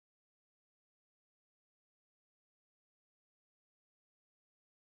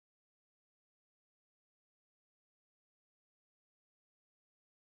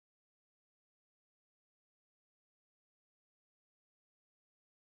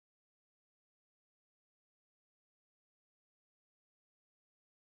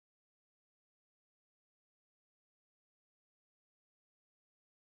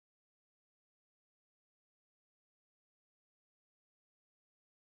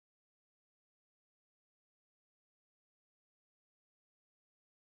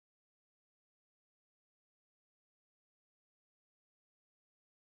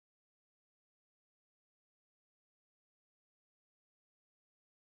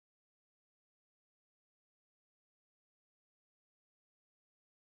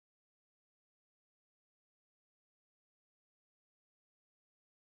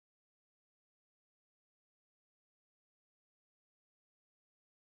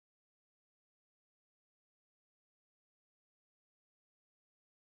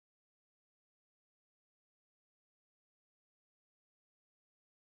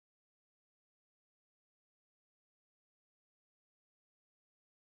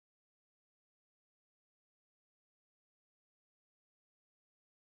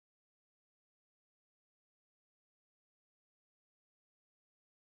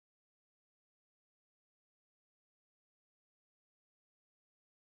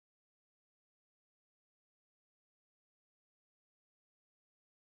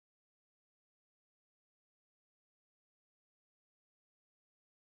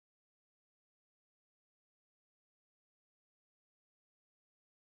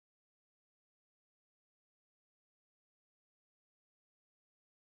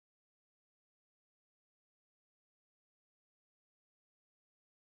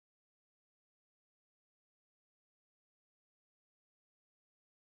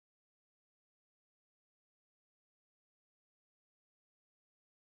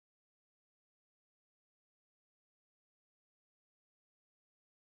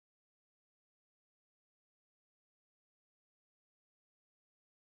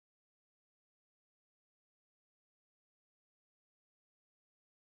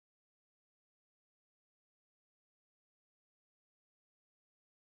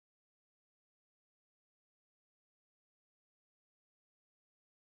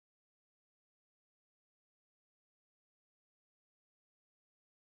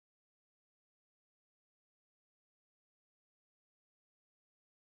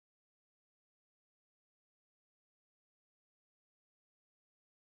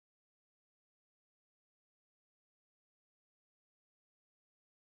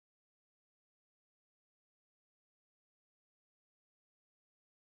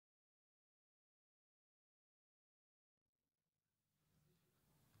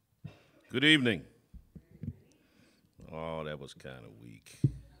Good evening. Oh, that was kind of weak.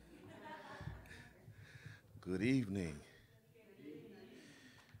 Good evening.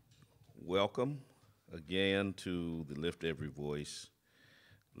 Welcome again to the Lift Every Voice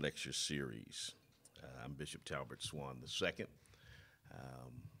lecture series. I'm Bishop Talbert Swan II,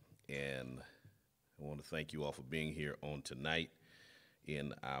 and I want to thank you all for being here on tonight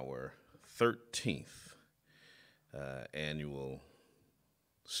in our 13th annual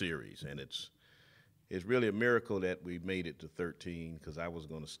series, and it's really a miracle that we made it to 13 because I was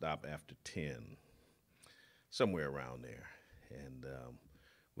going to stop after 10, somewhere around there. And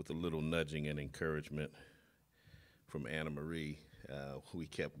with a little nudging and encouragement from Anna Marie, we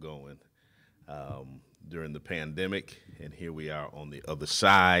kept going during the pandemic, and here we are on the other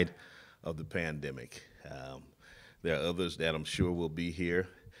side of the pandemic. There are others that I'm sure will be here,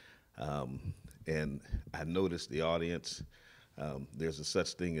 and I noticed the audience. There's a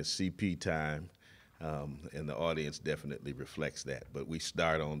such thing as CP time, and the audience definitely reflects that. But we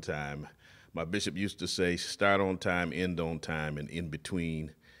start on time. My bishop used to say, start on time, end on time, and in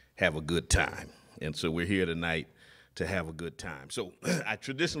between, have a good time. And so we're here tonight to have a good time. So I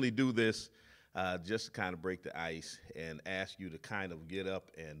traditionally do this just to kind of break the ice and ask you to kind of get up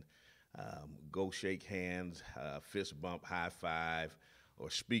and go shake hands, fist bump, high five,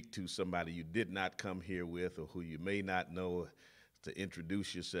 or speak to somebody you did not come here with or who you may not know, to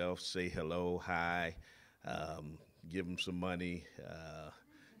introduce yourself, say hello, hi, give them some money,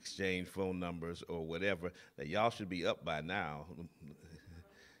 exchange phone numbers or whatever. Now, y'all should be up by now.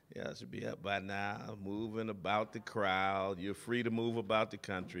 Y'all should be up by now, moving about the crowd. You're free to move about the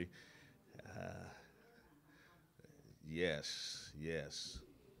country. Yes, yes.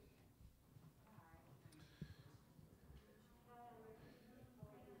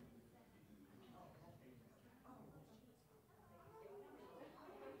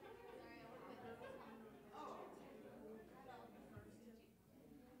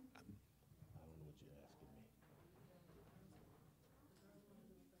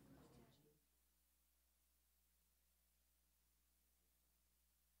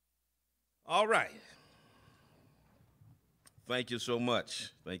 All right. Thank you so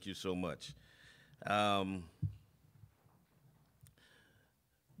much. Thank you so much.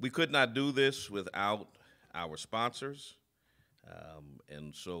 We could not do this without our sponsors,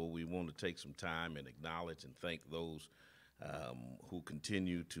 and so we want to take some time and acknowledge and thank those who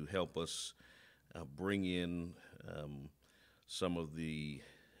continue to help us bring in some of the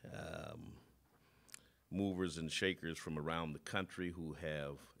movers and shakers from around the country who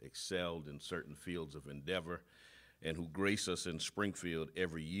have excelled in certain fields of endeavor and who grace us in Springfield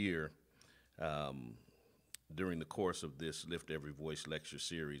every year during the course of this Lift Every Voice lecture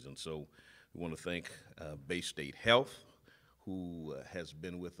series. And so we want to thank Bay State Health, who has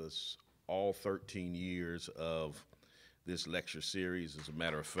been with us all 13 years of this lecture series. As a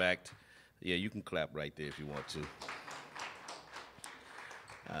matter of fact, yeah, you can clap right there if you want to.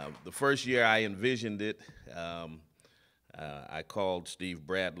 The first year I envisioned it, I called Steve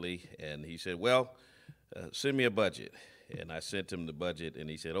Bradley, and he said, well, send me a budget. And I sent him the budget, and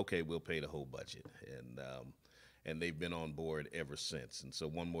he said, okay, we'll pay the whole budget. And they've been on board ever since. And so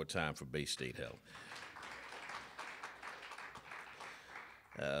one more time for Bay State Health.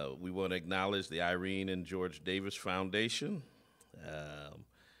 We want to acknowledge the Irene and George Davis Foundation,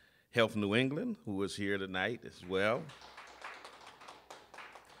 Health New England, who is here tonight as well,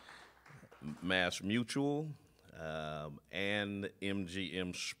 Mass Mutual, and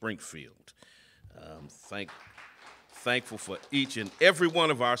MGM Springfield. Thankful for each and every one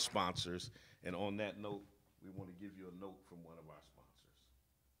of our sponsors. And on that note, we want to give you a note from one of our sponsors.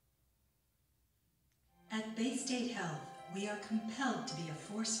 At Bay State Health, we are compelled to be a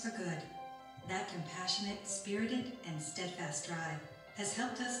force for good. That compassionate, spirited, and steadfast drive has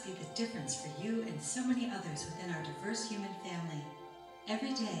helped us be the difference for you and so many others within our diverse human family.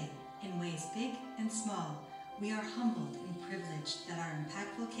 Every day, in ways big and small, we are humbled and privileged that our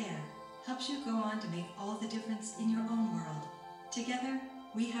impactful care helps you go on to make all the difference in your own world. Together,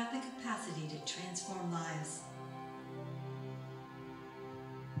 we have the capacity to transform lives.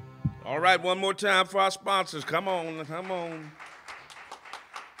 All right, one more time for our sponsors. Come on, come on.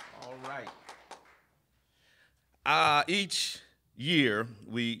 All right. Each year,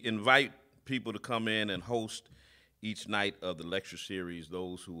 we invite people to come in and host each night of the lecture series,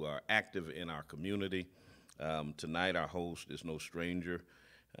 those who are active in our community. Tonight, our host is no stranger.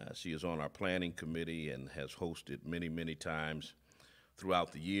 She is on our planning committee and has hosted many, many times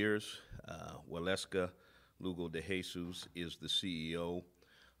throughout the years. Waleska Lugo de Jesus is the CEO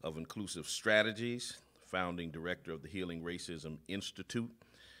of Inclusive Strategies, founding director of the Healing Racism Institute.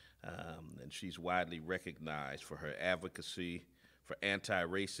 And she's widely recognized for her advocacy for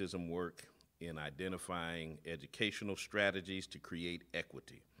anti-racism work in identifying educational strategies to create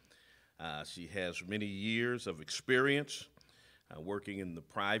equity. She has many years of experience working in the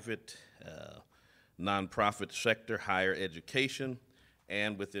private, nonprofit sector, higher education,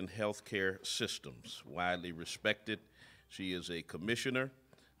 and within healthcare systems. Widely respected, she is a commissioner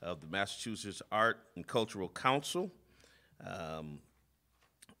of the Massachusetts Art and Cultural Council,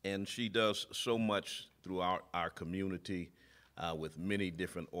 and she does so much throughout our community with many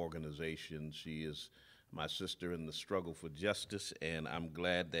different organizations. She is my sister in the struggle for justice, and I'm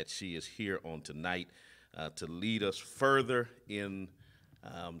glad that she is here on tonight to lead us further in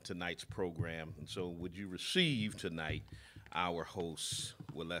tonight's program. And so would you receive tonight our host,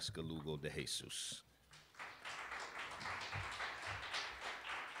 Waleska Lugo de Jesus.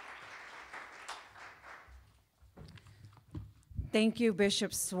 Thank you,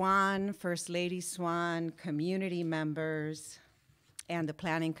 Bishop Swan, First Lady Swan, community members, and the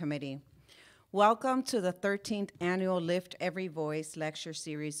Planning Committee. Welcome to the 13th Annual Lift Every Voice Lecture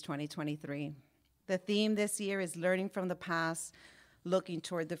Series 2023. The theme this year is Learning from the Past, Looking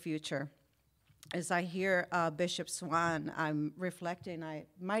Toward the Future. As I hear Bishop Swan, I'm reflecting, I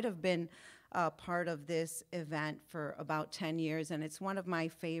might have been part of this event for about 10 years, and it's one of my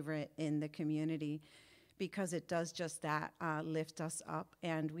favorite in the community, because it does just that, lift us up.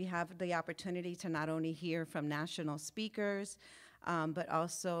 And we have the opportunity to not only hear from national speakers, but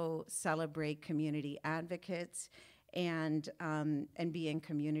also celebrate community advocates and be in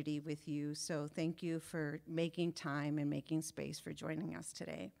community with you. So thank you for making time and making space for joining us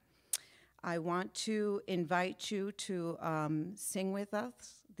today. I want to invite you to sing with us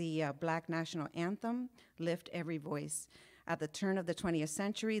the Black National Anthem, Lift Every Voice. At the turn of the 20th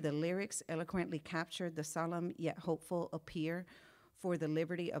century, the lyrics eloquently captured the solemn yet hopeful appeal for the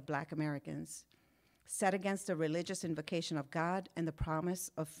liberty of Black Americans. Set against the religious invocation of God and the promise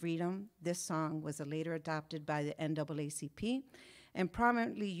of freedom, this song was later adopted by the NAACP and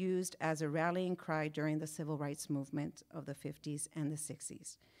prominently used as a rallying cry during the civil rights movement of the 50s and the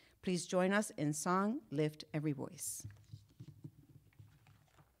 60s. Please join us in song, Lift Every Voice.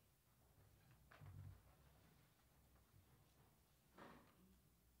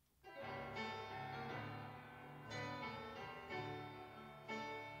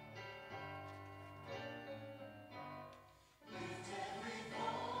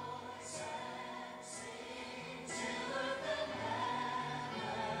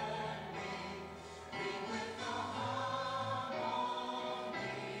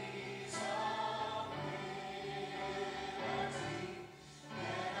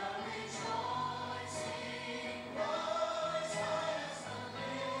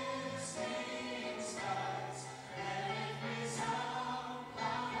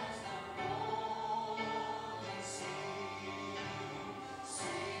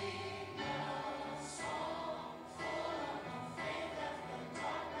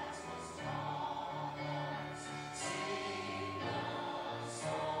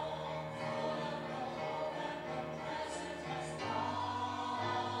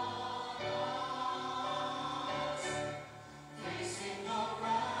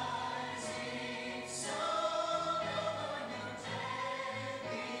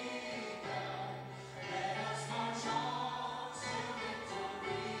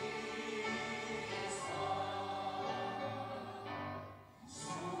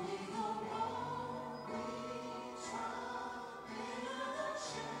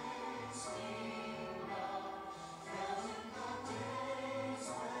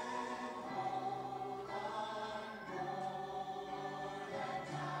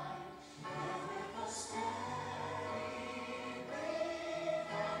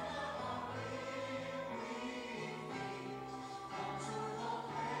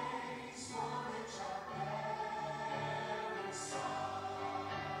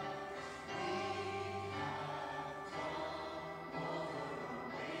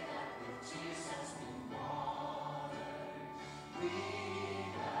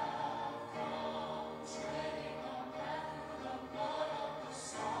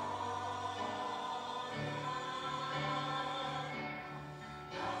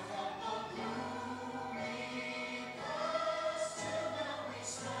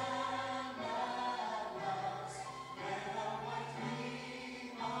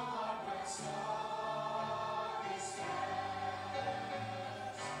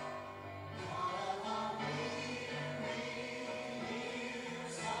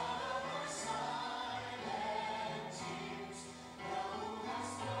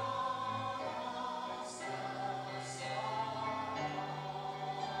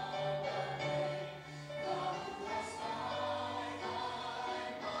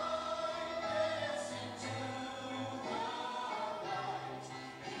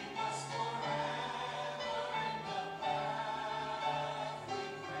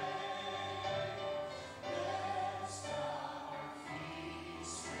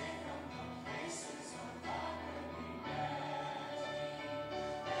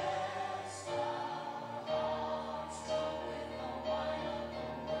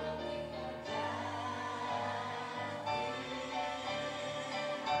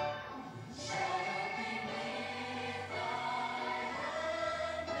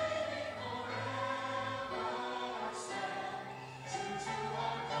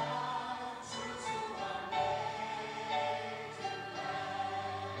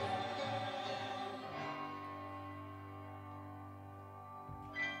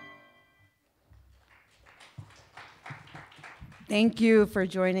 Thank you for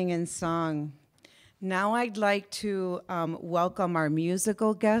joining in song. Now I'd like to welcome our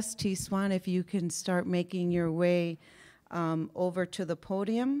musical guest, T. Swan, if you can start making your way over to the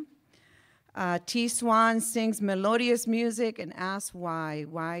podium. T. Swan sings melodious music and asks why.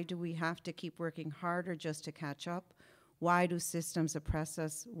 Why do we have to keep working harder just to catch up? Why do systems oppress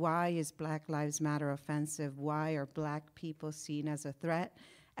us? Why is Black Lives Matter offensive? Why are Black people seen as a threat?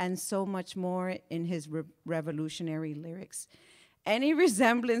 And so much more in his revolutionary lyrics. Any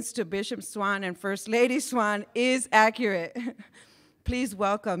resemblance to Bishop Swan and First Lady Swan is accurate. Please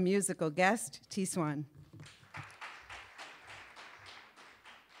welcome musical guest, T. Swan.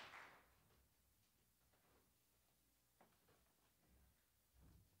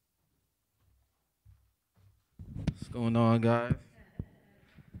 What's going on, guys?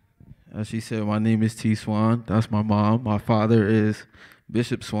 As she said, my name is T. Swan. That's my mom. My father is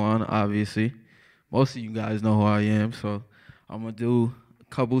Bishop Swan, obviously. Most of you guys know who I am, so I'm going to do a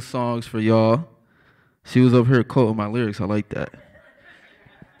couple songs for y'all. She was up here quoting my lyrics. I like that.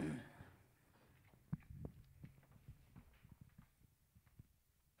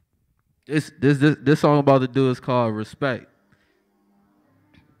 This song I'm about to do is called Respect.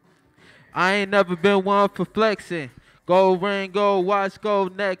 I ain't never been one for flexing. Gold ring, gold watch,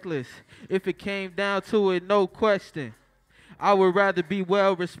 gold necklace. If it came down to it, no question. I would rather be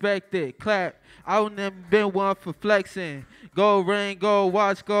well respected. Clap. I would never been one for flexing. Gold ring, gold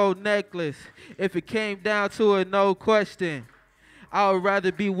watch, gold necklace. If it came down to it, no question. I would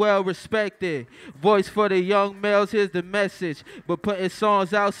rather be well respected. Voice for the young males, here's the message. But putting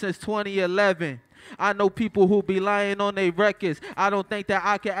songs out since 2011. I know people who be lying on their records. I don't think that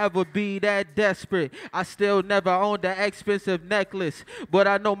I can ever be that desperate. I still never owned an expensive necklace. But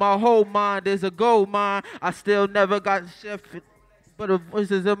I know my whole mind is a gold mine. I still never got chef. But the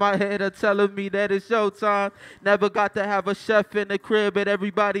voices in my head are telling me that it's showtime. Never got to have a chef in the crib, but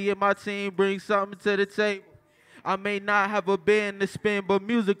everybody in my team brings something to the table. I may not have a band to spin, but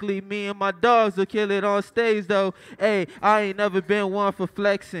musically, me and my dogs will kill it on stage, though. Hey, I ain't never been one for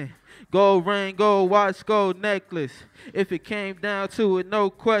flexing. Gold ring, gold watch, gold necklace. If it came down to it, no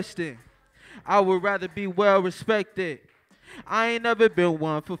question. I would rather be well respected. I ain't never been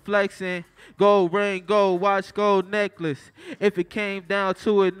one for flexing. Gold ring, gold watch, gold necklace. If it came down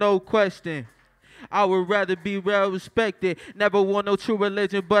to it, no question. I would rather be well respected. Never won no true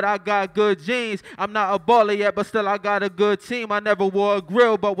religion, but I got good genes. I'm not a baller yet, but still I got a good team. I never wore a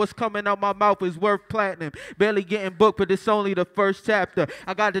grill, but what's coming out my mouth is worth platinum. Barely getting booked, but it's only the first chapter.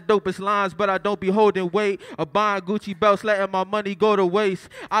 I got the dopest lines, but I don't be holding weight or buying Gucci belts, letting my money go to waste.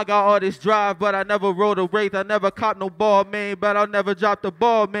 I got all this drive, but I never rode a wraith. I never copped no ball, man, but I'll never drop the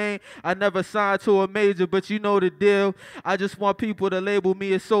ball, man. I never signed to a major, but you know the deal. I just want people to label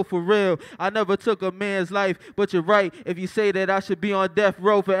me as so for real. I never took a man's life, but you're right if you say that I should be on death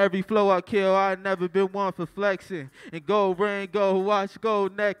row for every flow I kill. I never been one for flexing. And gold ring, gold watch,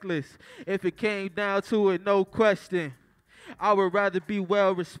 gold necklace. If it came down to it, no question. I would rather be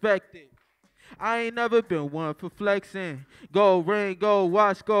well respected. I ain't never been one for flexing. Gold ring, gold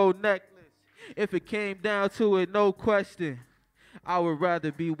watch, gold necklace. If it came down to it, no question. I would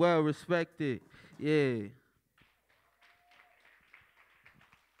rather be well respected. Yeah.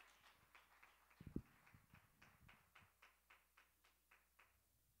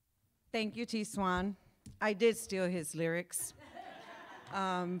 Thank you, T. Swan. I did steal his lyrics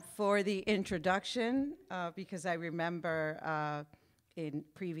for the introduction because I remember in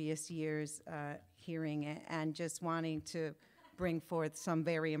previous years hearing it and just wanting to bring forth some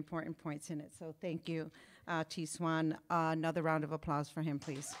very important points in it. So thank you, T. Swan. Another round of applause for him,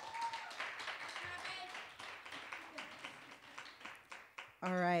 please.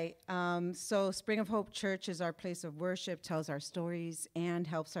 All right, so Spring of Hope Church is our place of worship, tells our stories, and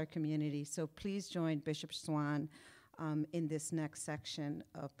helps our community. So please join Bishop Swan in this next section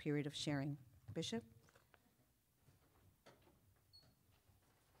of Period of Sharing. Bishop?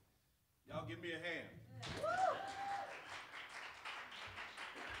 Y'all give me a hand.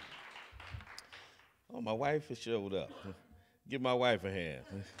 Oh, my wife has showed up. Give my wife a hand.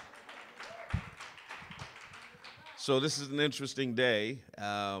 So this is an interesting day.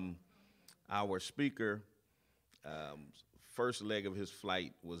 Our speaker, first leg of his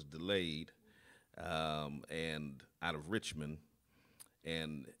flight was delayed and out of Richmond,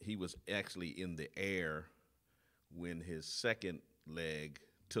 and he was actually in the air when his second leg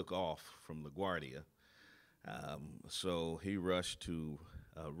took off from LaGuardia. So he rushed to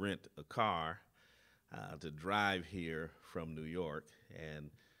rent a car to drive here from New York and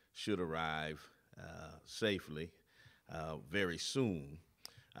should arrive safely very soon.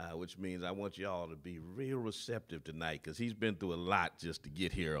 which means I want y'all to be real receptive tonight because he's been through a lot just to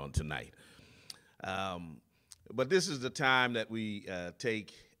get here on tonight. But this is the time that we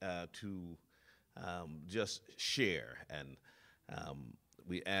take to just share, and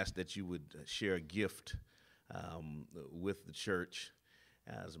we ask that you would share a gift with the church.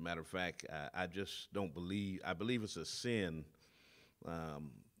 As a matter of fact, I just don't believe, I believe it's a sin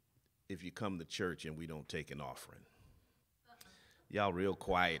if you come to church and we don't take an offering. Y'all real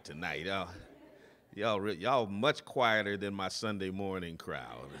quiet tonight. Y'all much quieter than my Sunday morning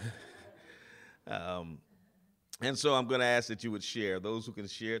crowd. And so I'm going to ask that you would share. Those who can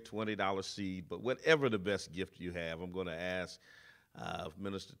share, $20 seed, but whatever the best gift you have, I'm going to ask if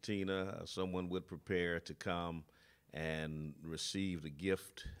Minister Tina, someone would prepare to come and receive the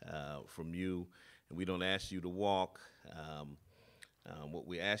gift from you. And we don't ask you to walk. What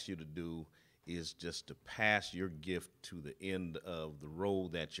we ask you to do is just to pass your gift to the end of the row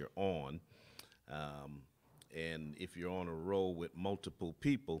that you're on. And if you're on a row with multiple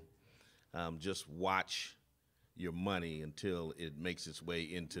people, just watch your money until it makes its way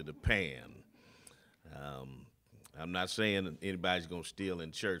into the pan. I'm not saying anybody's going to steal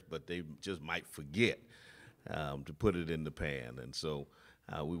in church, but they just might forget to put it in the pan. And so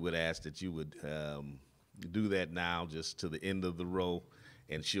we would ask that you would do that now, just to the end of the row,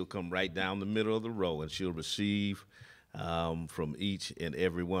 and she'll come right down the middle of the row, and she'll receive from each and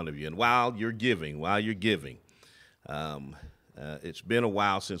every one of you. And while you're giving, it's been a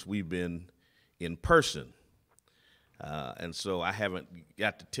while since we've been in person. And so I haven't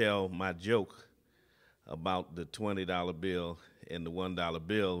got to tell my joke about the $20 bill and the $1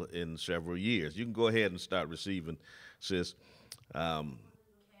 bill in several years. You can go ahead and start receiving, sis.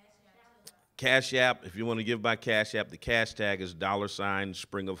 Cash App, if you want to give by Cash App, the cash tag is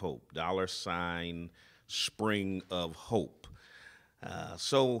 $Spring of Hope, $Spring of Hope.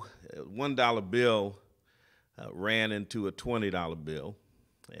 So $1 bill ran into a $20 bill,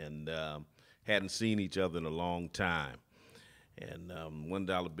 and hadn't seen each other in a long time. And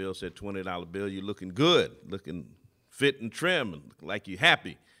 $1 bill said, $20 bill, you're looking good, looking fit and trim, and like you're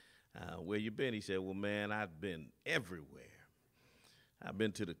happy. Where you been? He said, well, man, I've been everywhere. I've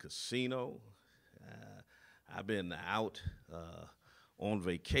been to the casino. I've been out on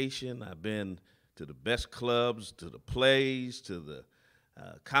vacation. I've been to the best clubs, to the plays, to the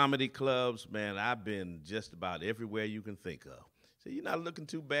comedy clubs. Man, I've been just about everywhere you can think of. So you're not looking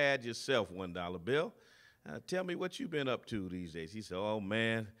too bad yourself, $1 bill. Tell me what you've been up to these days. He said, oh,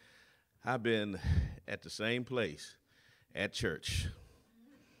 man, I've been at the same place, at church.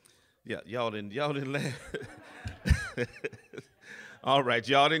 Yeah, y'all didn't laugh. All right,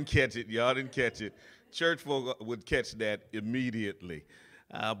 y'all didn't catch it. Church folk would catch that immediately.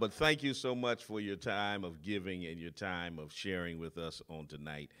 But thank you so much for your time of giving and your time of sharing with us on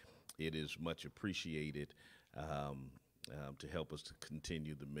tonight. It is much appreciated to help us to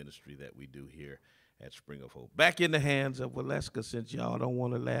continue the ministry that we do here at Spring of Hope. Back in the hands of Waleska, since y'all don't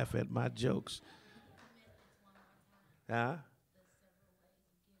want to laugh at my jokes. Huh?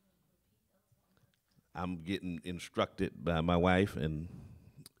 I'm getting instructed by my wife, and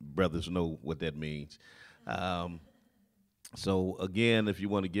brothers know what that means. So again, if you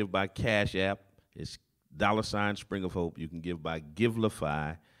want to give by Cash App, it's $Spring of Hope. You can give by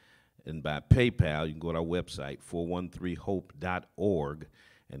Givelify, and by PayPal, you can go to our website, 413hope.org,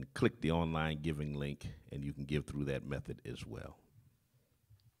 and click the online giving link, and you can give through that method as well.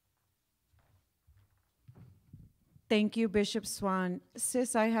 Thank you, Bishop Swan.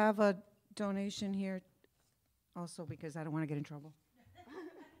 Sis, I have a donation here also because I don't want to get in trouble.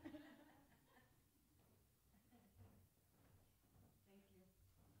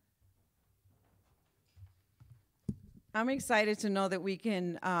 I'm excited to know that we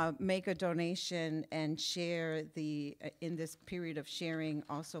can make a donation and share in this period of sharing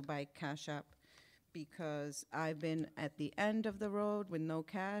also by Cash App, because I've been at the end of the road with no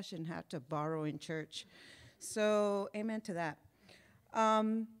cash and had to borrow in church. So amen to that.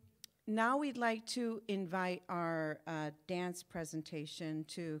 Now we'd like to invite our dance presentation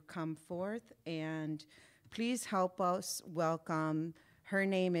to come forth, and please help us welcome. Her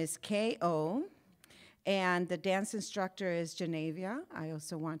name is K.O., and the dance instructor is Genevia. I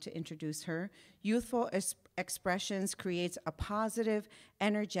also want to introduce her. Youthful Expressions creates a positive,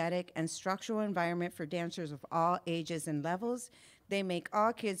 energetic, and structural environment for dancers of all ages and levels. They make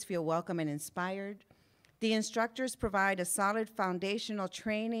all kids feel welcome and inspired. The instructors provide a solid foundational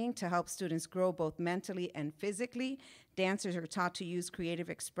training to help students grow both mentally and physically. Dancers are taught to use creative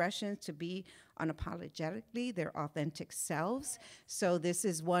expression to be unapologetically their authentic selves. So this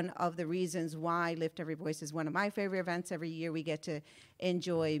is one of the reasons why Lift Every Voice is one of my favorite events. Every year we get to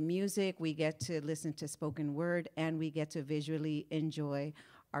enjoy music, we get to listen to spoken word, and we get to visually enjoy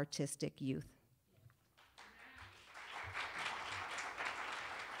artistic youth.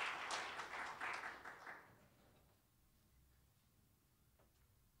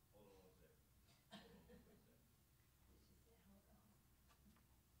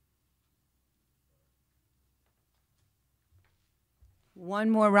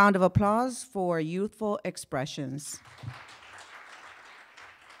 One more round of applause for Youthful Expressions.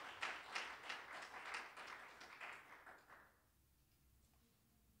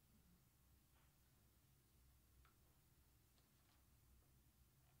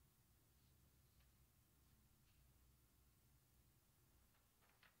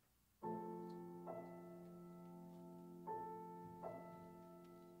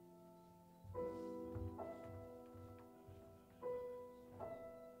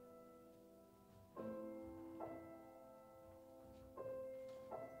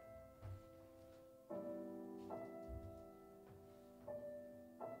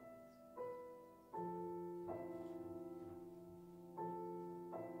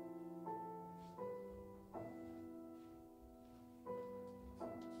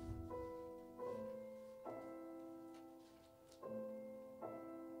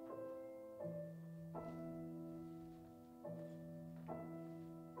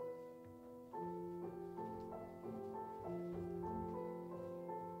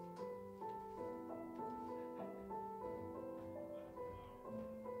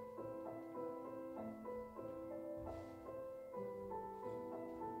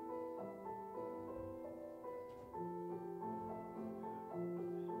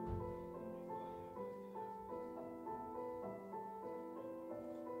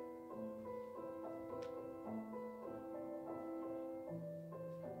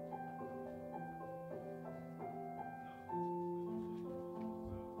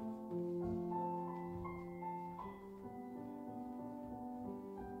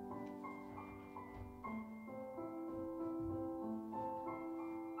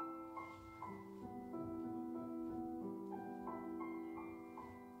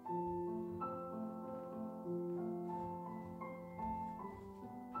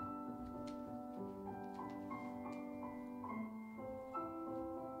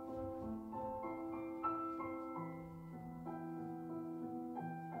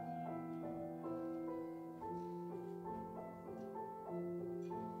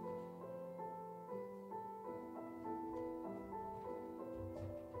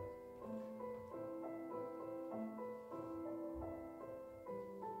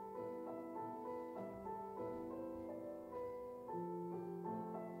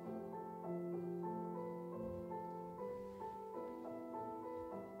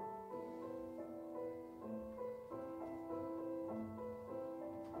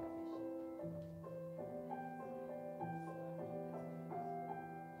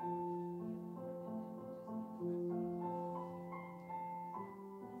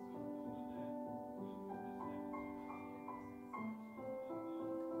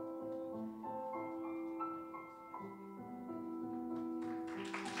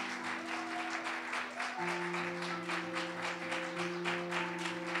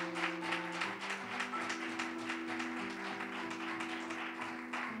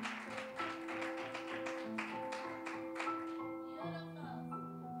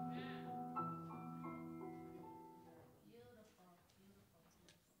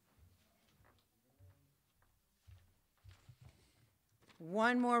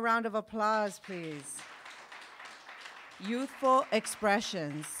 One more round of applause, please. Youthful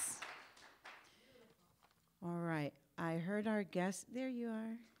Expressions. All right, I heard our guest. There you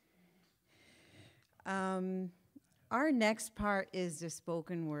are. Our next part is the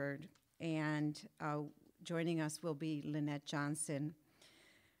spoken word, and joining us will be Lynnette Johnson.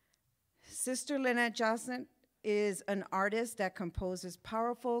 Sister Lynnette Johnson is an artist that composes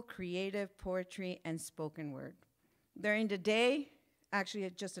powerful, creative poetry and spoken word. During the day, actually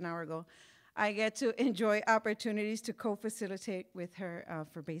just an hour ago, I get to enjoy opportunities to co-facilitate with her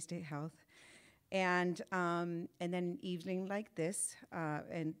for Bay State Health. And then an evening like this,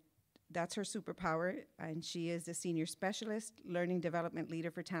 and that's her superpower, and she is the Senior Specialist, Learning Development Leader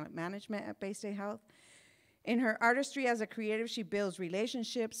for Talent Management at Bay State Health. In her artistry as a creative, she builds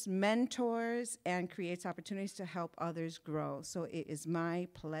relationships, mentors, and creates opportunities to help others grow. So it is my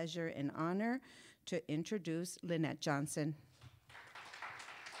pleasure and honor to introduce Lynnette Johnson.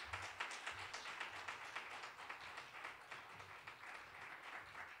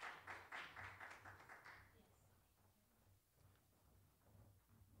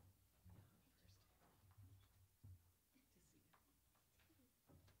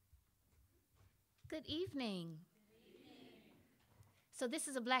 Good evening. So this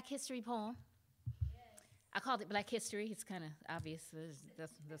is a Black History poem. I called it Black History. It's kind of obvious.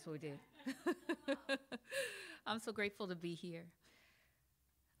 That's what we did. I'm so grateful to be here.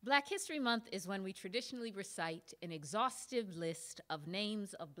 Black History Month is when we traditionally recite an exhaustive list of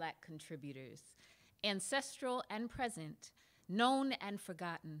names of Black contributors, ancestral and present, known and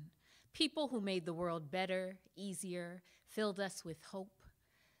forgotten, people who made the world better, easier, filled us with hope,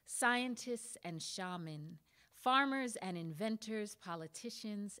 scientists and shamans, farmers and inventors,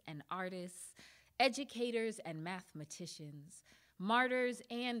 politicians and artists, educators and mathematicians, martyrs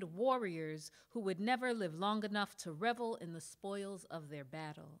and warriors who would never live long enough to revel in the spoils of their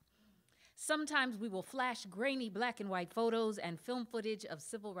battle. Sometimes we will flash grainy black and white photos and film footage of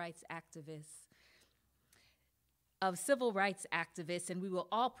civil rights activists, and we will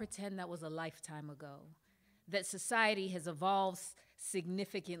all pretend that was a lifetime ago, that society has evolved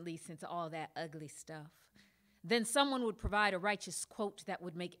significantly since all that ugly stuff. Then someone would provide a righteous quote that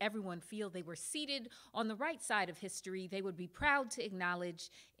would make everyone feel they were seated on the right side of history they would be proud to acknowledge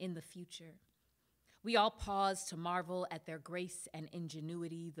in the future. We all pause to marvel at their grace and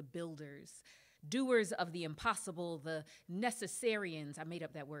ingenuity, the builders, doers of the impossible, the necessarians. I made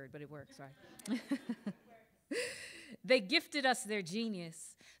up that word, but it works, right? They gifted us their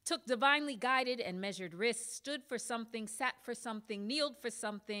genius, took divinely guided and measured risks, stood for something, sat for something, kneeled for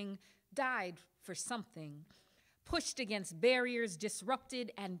something, died for something, pushed against barriers,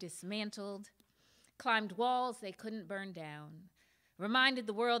 disrupted and dismantled, climbed walls they couldn't burn down, reminded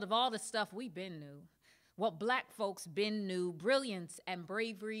the world of all the stuff we been knew, what Black folks been knew. Brilliance and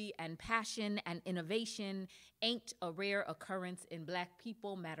bravery and passion and innovation ain't a rare occurrence in Black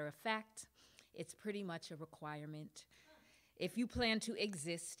people. Matter of fact, it's pretty much a requirement. If you plan to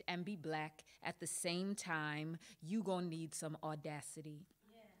exist and be Black at the same time, you gonna need some audacity.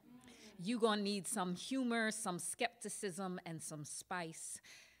 You gonna need some humor, some skepticism, and some spice.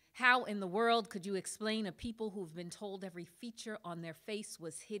 How in the world could you explain a people who've been told every feature on their face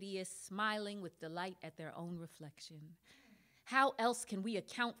was hideous, smiling with delight at their own reflection? How else can we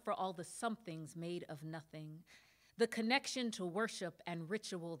account for all the somethings made of nothing? The connection to worship and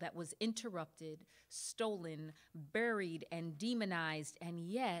ritual that was interrupted, stolen, buried, and demonized, and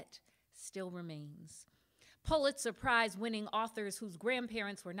yet still remains. Pulitzer Prize-winning authors whose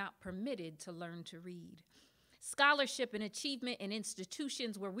grandparents were not permitted to learn to read. Scholarship and achievement in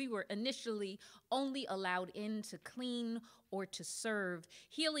institutions where we were initially only allowed in to clean or to serve.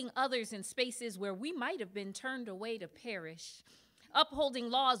 Healing others in spaces where we might have been turned away to perish. Upholding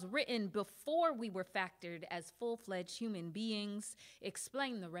laws written before we were factored as full-fledged human beings.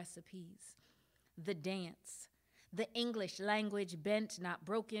 Explain the recipes. The dance. The English language bent, not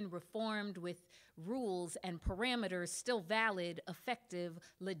broken, reformed with rules and parameters still valid, effective,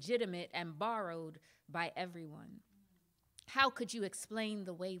 legitimate, and borrowed by everyone. How could you explain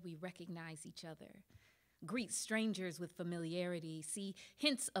the way we recognize each other? Greet strangers with familiarity, see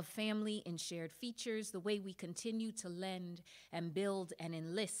hints of family in shared features, the way we continue to lend and build and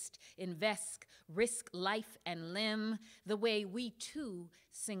enlist, invest, risk life and limb, the way we too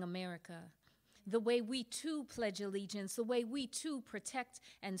sing America. The way we too pledge allegiance, the way we too protect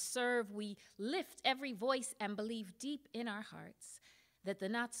and serve, we lift every voice and believe deep in our hearts that the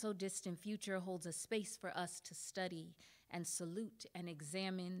not-so-distant future holds a space for us to study and salute and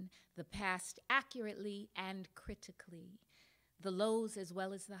examine the past accurately and critically, the lows as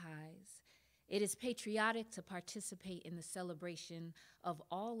well as the highs. It is patriotic to participate in the celebration of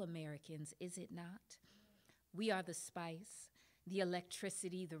all Americans, is it not? We are the spice, the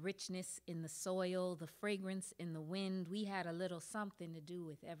electricity, the richness in the soil, the fragrance in the wind. We had a little something to do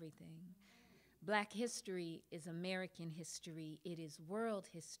with everything. Black history is American history. It is world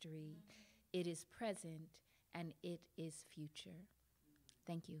history. It is present, and it is future.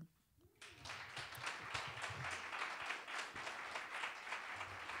 Thank you.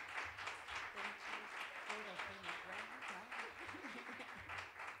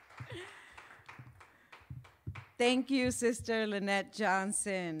 Thank you, Sister Lynnette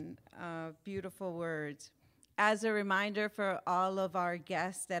Johnson. Beautiful words. As a reminder for all of our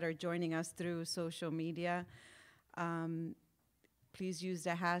guests that are joining us through social media, please use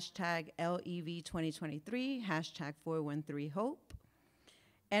the hashtag LEV2023, hashtag 413HOPE.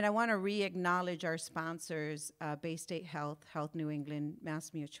 And I want to re-acknowledge our sponsors, Bay State Health, Health New England, Mass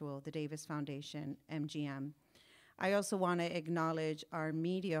Mutual, the Davis Foundation, MGM. I also want to acknowledge our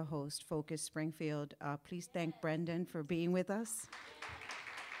media host, Focus Springfield. Please thank Brendan for being with us.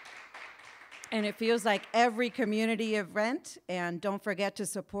 And it feels like every community event, and don't forget to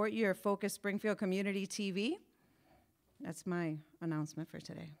support your Focus Springfield Community TV. That's my announcement for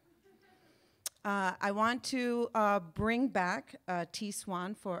today. I want to bring back T.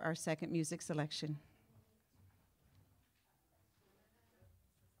 Swan for our second music selection.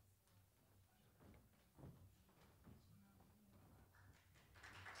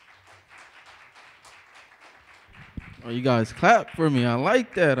 Oh, you guys clap for me. I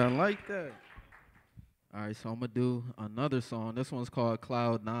like that. I like that. All right, so I'm going to do another song. This one's called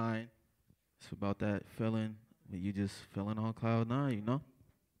Cloud 9. It's about that feeling when you just feeling on Cloud 9, you know?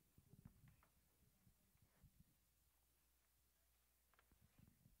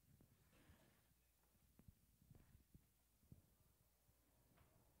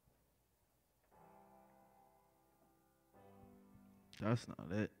 That's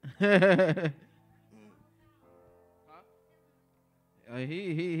not it. I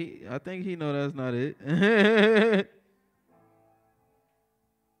think he know that's not it. Oh,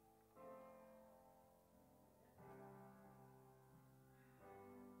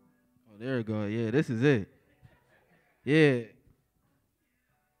 there we go. Yeah, this is it. Yeah.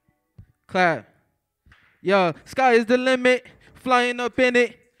 Clap. Yo, sky is the limit. Flying up in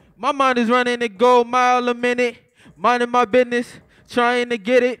it. My mind is running a gold mile a minute. Minding my business. Trying to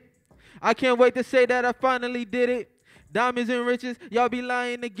get it. I can't wait to say that I finally did it. Diamonds and riches, y'all be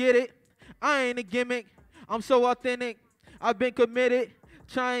lying to get it. I ain't a gimmick, I'm so authentic. I've been committed,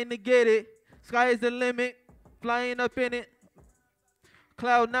 trying to get it. Sky is the limit, flying up in it.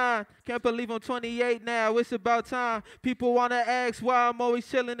 Cloud 9, can't believe I'm 28 now, it's about time. People wanna ask why I'm always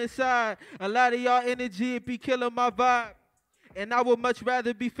chilling inside. A lot of y'all energy, it be killing my vibe. And I would much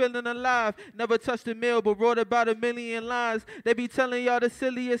rather be feeling alive. Never touched a mill, but wrote about 1,000,000 lines. They be telling y'all the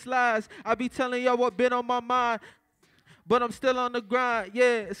silliest lies. I be telling y'all what been on my mind. But I'm still on the grind,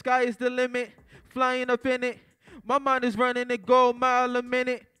 yeah, sky is the limit, flying up in it. My mind is running a gold mile a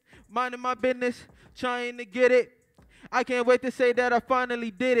minute, minding my business, trying to get it. I can't wait to say that I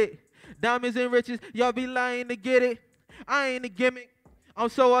finally did it. Diamonds and riches, y'all be lying to get it. I ain't a gimmick, I'm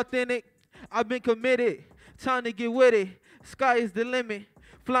so authentic. I've been committed, time to get with it. Sky is the limit.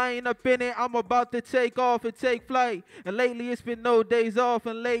 Flying up in it, I'm about to take off and take flight. And lately it's been no days off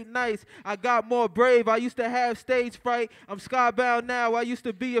and late nights. I got more brave, I used to have stage fright. I'm skybound now, I used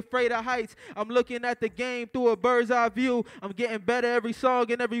to be afraid of heights. I'm looking at the game through a bird's eye view. I'm getting better every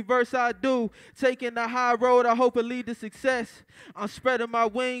song and every verse I do. Taking the high road, I hope it lead to success. I'm spreading my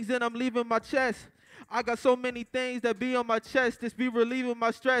wings and I'm leaving my chest. I got so many things that be on my chest, this be relieving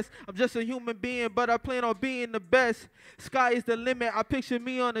my stress. I'm just a human being, but I plan on being the best. Sky is the limit, I picture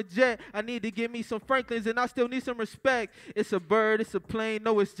me on a jet. I need to get me some Franklins and I still need some respect. It's a bird, it's a plane,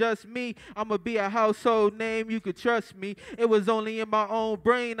 no it's just me. I'ma be a household name, you could trust me. It was only in my own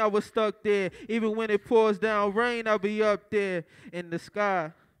brain I was stuck there. Even when it pours down rain, I'll be up there in the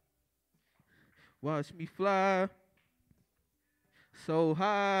sky. Watch me fly so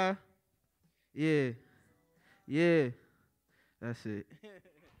high. Yeah, yeah, that's it.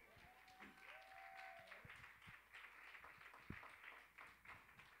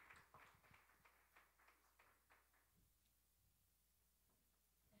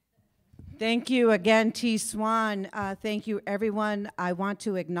 Thank you again, T. Swan. Thank you, everyone. I want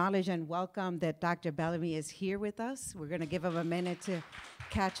to acknowledge and welcome that Dr. Bellamy is here with us. We're going to give him a minute to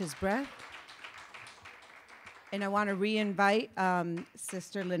catch his breath. And I want to re-invite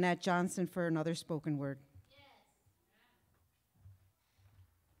Sister Lynnette Johnson for another spoken word.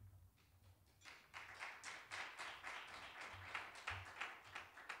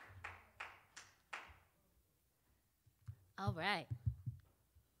 All right.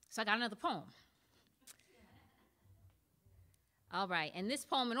 So I got another poem. All right, and this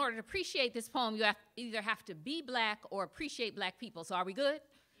poem, in order to appreciate this poem, you either have to be black or appreciate black people. So are we good?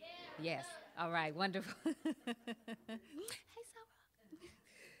 Yeah. Yes. All right, wonderful. Hey, Sarah.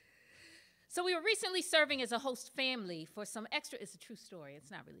 So we were recently serving as a host family for some extra, it's a true story.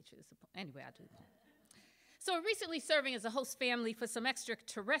 It's not really true. Anyway, I'll do it. So we're recently serving as a host family for some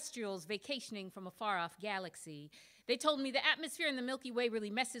extraterrestrials vacationing from a far-off galaxy. They told me the atmosphere in the Milky Way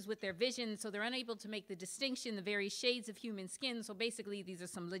really messes with their vision, so they're unable to make the distinction, the various shades of human skin. So basically, these are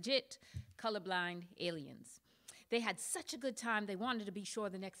some legit colorblind aliens. They had such a good time, they wanted to be sure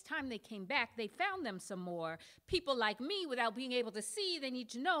the next time they came back, they found them some more. People like me, without being able to see, they need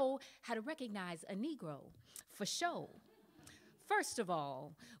to know how to recognize a Negro for show. First of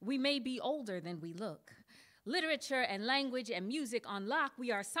all, we may be older than we look. Literature and language and music on lock, we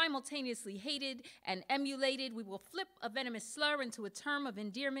are simultaneously hated and emulated. We will flip a venomous slur into a term of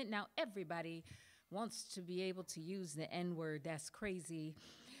endearment. Now everybody wants to be able to use the N-word, that's crazy.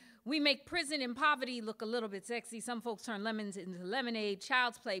 We make prison and poverty look a little bit sexy. Some folks turn lemons into lemonade.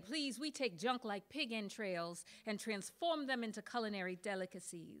 Child's play, please. We take junk like pig entrails and transform them into culinary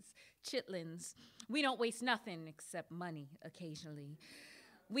delicacies. Chitlins. We don't waste nothing except money occasionally.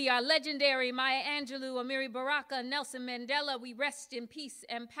 We are legendary, Maya Angelou, Amiri Baraka, Nelson Mandela. We rest in peace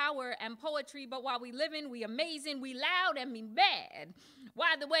and power and poetry, but while we living, we amazing, we loud, and we bad.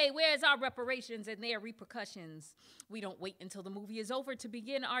 By the way, where's our reparations and their repercussions? We don't wait until the movie is over to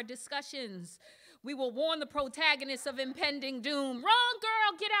begin our discussions. We will warn the protagonists of impending doom. Wrong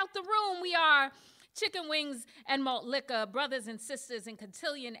girl, get out the room. We are chicken wings and malt liquor, brothers and sisters in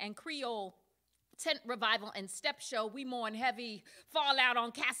cotillion and Creole, tent revival and step show. We mourn heavy, fall out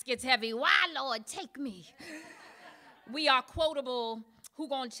on caskets heavy. Why, Lord, take me? We are quotable. Who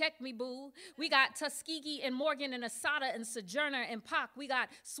gonna check me, boo? We got Tuskegee and Morgan and Asada and Sojourner and Pac. We got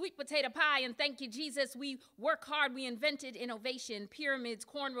sweet potato pie and thank you, Jesus. We work hard. We invented innovation, pyramids,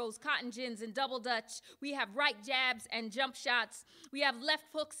 cornrows, cotton gins, and double dutch. We have right jabs and jump shots. We have left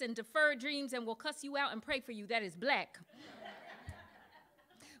hooks and deferred dreams, and we'll cuss you out and pray for you. That is black.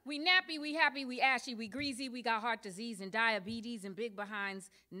 We nappy, we happy, we ashy, we greasy, we got heart disease and diabetes and big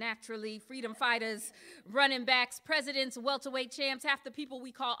behinds naturally, freedom fighters, running backs, presidents, welterweight champs. Half the people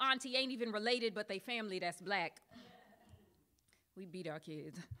we call auntie ain't even related, but they family that's black. We beat our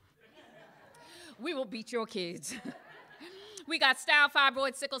kids. We will beat your kids. We got style,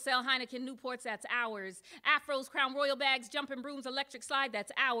 fibroids, sickle cell, Heineken, Newports, that's ours. Afros, Crown Royal bags, jumping brooms, electric slide,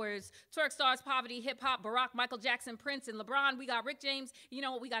 that's ours. Twerk stars, poverty, hip hop, Barack, Michael Jackson, Prince, and LeBron. We got Rick James. You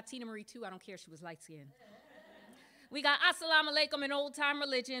know what? We got Tina Marie too. I don't care. She was light skinned. We got Assalamu Alaikum and old time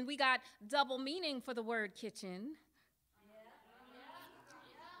religion. We got double meaning for the word kitchen.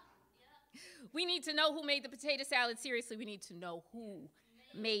 We need to know who made the potato salad. Seriously, we need to know who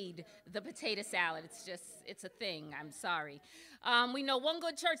made the potato salad. It's a thing. I'm sorry. We know one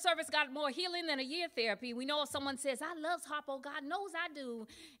good church service got more healing than a year therapy. We know if someone says, I love Harpo, God knows I do,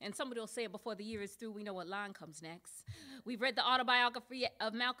 and somebody will say it before the year is through, we know what line comes next. We've read the autobiography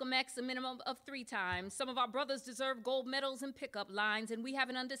of Malcolm X a minimum of 3 times. Some of our brothers deserve gold medals and pickup lines, and we have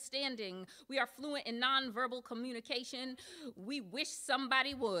an understanding. We are fluent in nonverbal communication. We wish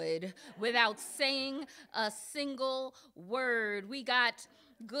somebody would without saying a single word. We got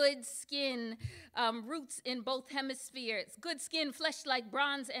good skin, roots in both hemispheres. Good skin, flesh like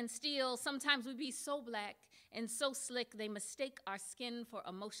bronze and steel. Sometimes we be so black and so slick, they mistake our skin for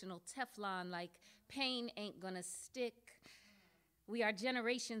emotional Teflon, like pain ain't gonna stick. We are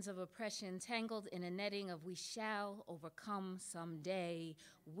generations of oppression, tangled in a netting of we shall overcome someday.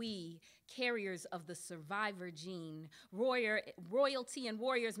 We, carriers of the survivor gene, royalty and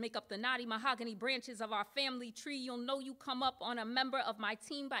warriors make up the knotty mahogany branches of our family tree. You'll know you come up on a member of my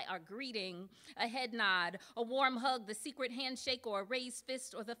team by our greeting, a head nod, a warm hug, the secret handshake, or a raised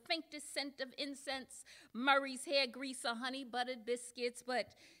fist, or the faintest scent of incense, Murray's hair grease, or honey buttered biscuits. But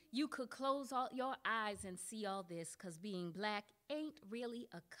you could close all your eyes and see all this, because being black ain't really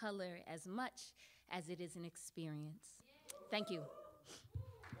a color as much as it is an experience. Thank you.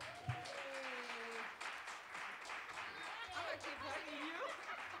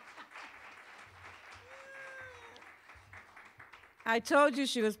 I told you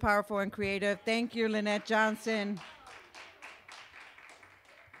she was powerful and creative. Thank you, Lynnette Johnson.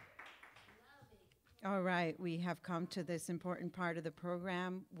 All right, we have come to this important part of the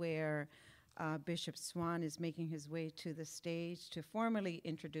program where Bishop Swan is making his way to the stage to formally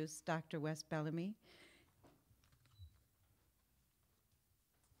introduce Dr. Wes Bellamy.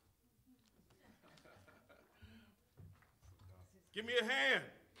 Give me a hand.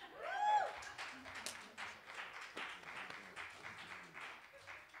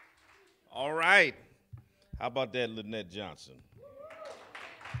 All right. How about that, Lynnette Johnson?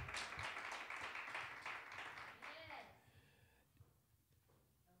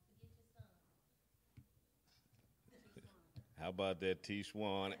 How about that, T.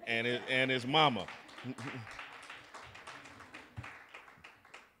 Swan and his mama?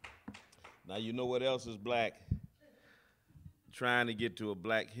 Now you know what else is black? Trying to get to a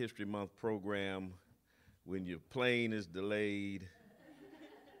Black History Month program when your plane is delayed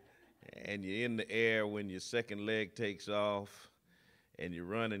and you're in the air when your second leg takes off and you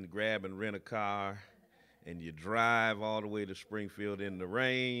run and grab and rent a car and you drive all the way to Springfield in the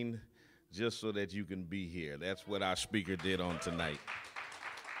rain just so that you can be here. That's what our speaker did on tonight.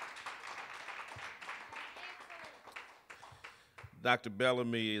 Dr.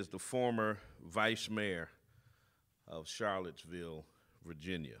 Bellamy is the former vice mayor of Charlottesville,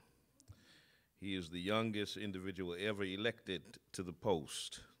 Virginia. He is the youngest individual ever elected to the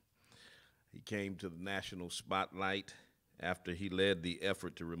post. He came to the national spotlight after he led the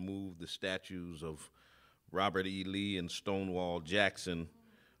effort to remove the statues of Robert E. Lee and Stonewall Jackson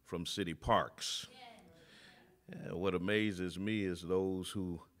from city parks. What amazes me is those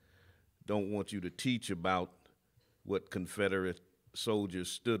who don't want you to teach about what Confederate soldiers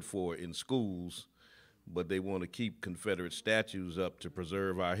stood for in schools, but they want to keep Confederate statues up to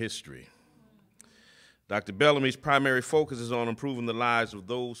preserve our history. Dr. Bellamy's primary focus is on improving the lives of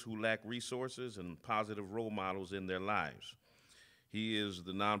those who lack resources and positive role models in their lives. He is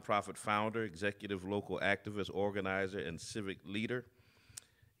the nonprofit founder, executive local activist, organizer, and civic leader.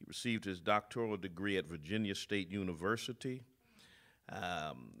 He received his doctoral degree at Virginia State University.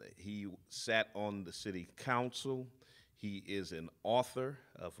 He sat on the city council. He is an author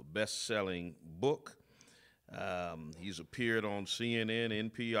of a best-selling book. He's appeared on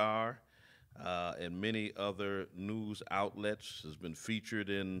CNN, NPR, and many other news outlets. Has been featured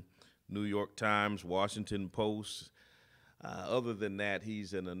in New York Times, Washington Post. Other than that,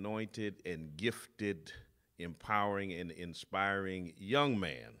 he's an anointed and gifted, empowering and inspiring young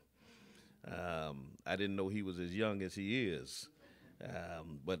man. I didn't know he was as young as he is,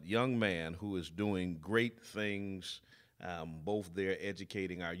 but young man who is doing great things, both there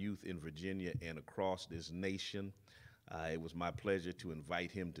educating our youth in Virginia and across this nation. It was my pleasure to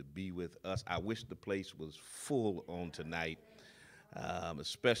invite him to be with us. I wish the place was full on tonight,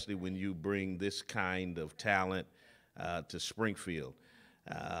 especially when you bring this kind of talent to Springfield.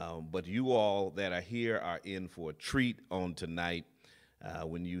 But you all that are here are in for a treat on tonight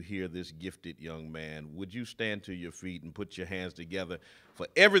when you hear this gifted young man. Would you stand to your feet and put your hands together for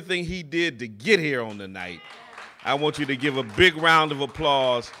everything he did to get here on the night? I want you to give a big round of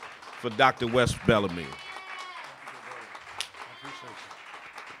applause for Dr. Wes Bellamy.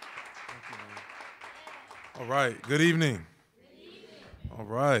 All right, good evening. All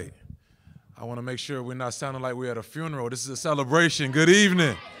right. I want to make sure we're not sounding like we're at a funeral. This is a celebration. Good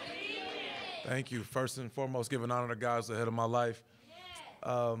evening. Thank you. First and foremost, giving honor to God who's the head of my life.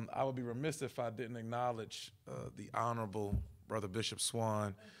 I would be remiss if I didn't acknowledge the Honorable Brother Bishop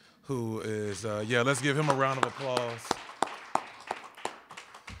Swan, who is, let's give him a round of applause.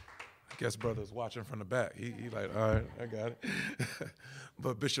 I guess brother's watching from the back. He like, all right, I got it.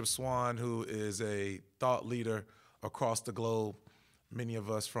 But Bishop Swan, who is a thought leader across the globe, many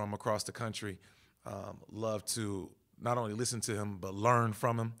of us from across the country love to not only listen to him, but learn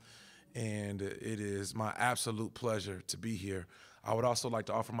from him. And it is my absolute pleasure to be here. I would also like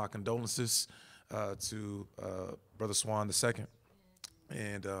to offer my condolences to Brother Swan II.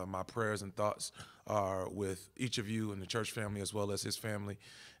 And my prayers and thoughts are with each of you and the church family as well as his family.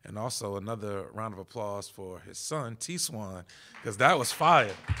 And also another round of applause for his son, T. Swan, because that was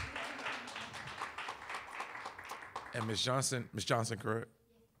fire. And Ms. Johnson, correct?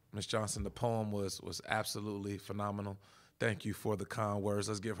 Ms. Johnson, the poem was absolutely phenomenal. Thank you for the kind words.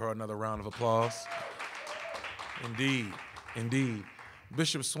 Let's give her another round of applause. Indeed, indeed.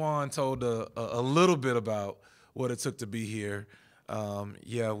 Bishop Swan told a little bit about what it took to be here.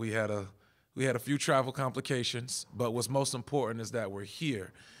 We had a few travel complications, but what's most important is that we're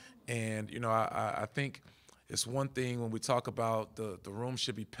here. And, you know, I think it's one thing when we talk about the room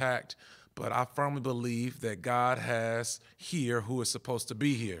should be packed, but I firmly believe that God has here who is supposed to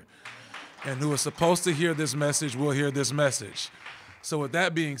be here. And who is supposed to hear this message will hear this message. So with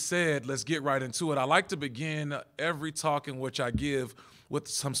that being said, let's get right into it. I like to begin every talk in which I give with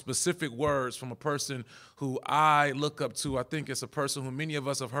some specific words from a person who I look up to. I think it's a person who many of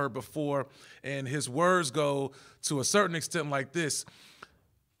us have heard before, and his words go to a certain extent like this.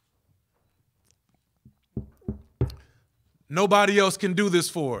 Nobody else can do this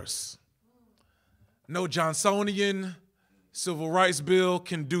for us. No Johnsonian Civil Rights Bill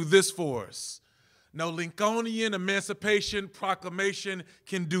can do this for us. No Lincolnian Emancipation Proclamation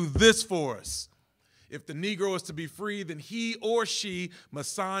can do this for us. If the Negro is to be free, then he or she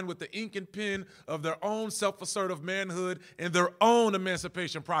must sign with the ink and pen of their own self-assertive manhood and their own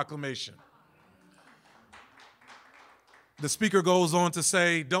Emancipation Proclamation. The speaker goes on to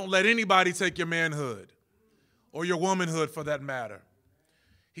say, don't let anybody take your manhood or your womanhood for that matter.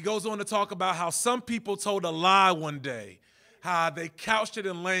 He goes on to talk about how some people told a lie one day, how they couched it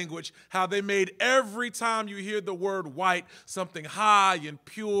in language, how they made every time you hear the word white something high and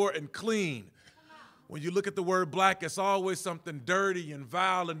pure and clean. When you look at the word black, it's always something dirty and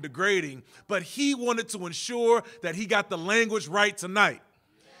vile and degrading. But he wanted to ensure that he got the language right tonight.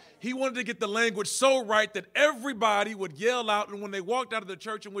 He wanted to get the language so right that everybody would yell out, and when they walked out of the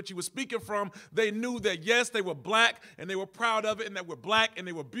church in which he was speaking from, they knew that, yes, they were black, and they were proud of it, and that we're black, and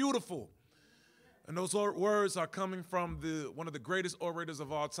they were beautiful. And those words are coming from one of the greatest orators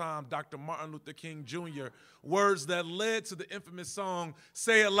of all time, Dr. Martin Luther King Jr., words that led to the infamous song,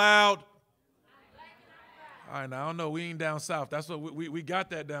 Say It Loud. All right, now, I don't know, we ain't down south. That's what we got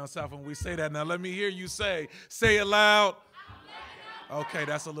that down south when we say that. Now, let me hear you say it loud. Okay,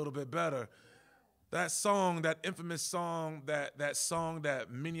 that's a little bit better. That song, that infamous song, that song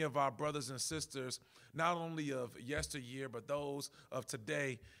that many of our brothers and sisters, not only of yesteryear, but those of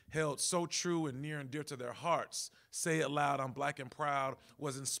today, held so true and near and dear to their hearts. Say It Loud, I'm Black and Proud,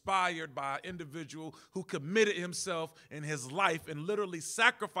 was inspired by an individual who committed himself in his life and literally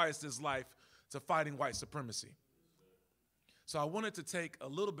sacrificed his life to fighting white supremacy. So I wanted to take a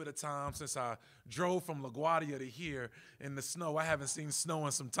little bit of time since I drove from LaGuardia to here in the snow. I haven't seen snow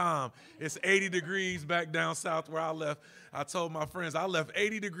in some time. It's 80 degrees back down south where I left. I told my friends I left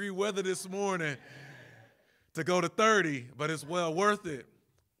 80-degree weather this morning to go to 30, but it's well worth it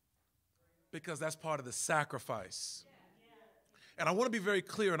because that's part of the sacrifice. And I want to be very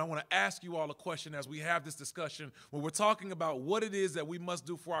clear, and I want to ask you all a question as we have this discussion. When we're talking about what it is that we must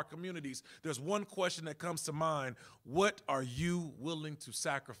do for our communities, there's one question that comes to mind. What are you willing to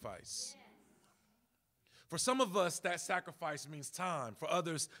sacrifice? For some of us, that sacrifice means time. For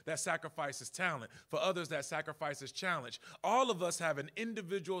others, that sacrifice is talent. For others, that sacrifice is challenge. All of us have an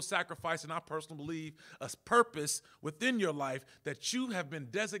individual sacrifice, and I personally believe a purpose within your life that you have been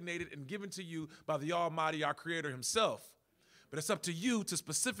designated and given to you by the Almighty, our Creator himself. But it's up to you to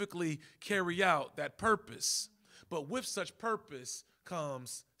specifically carry out that purpose. But with such purpose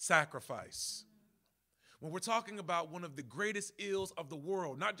comes sacrifice. When we're talking about one of the greatest ills of the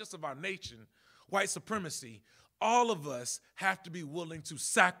world, not just of our nation, white supremacy, all of us have to be willing to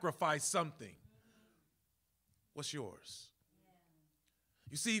sacrifice something. What's yours?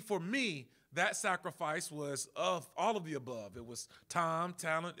 You see, for me, that sacrifice was of all of the above. It was time,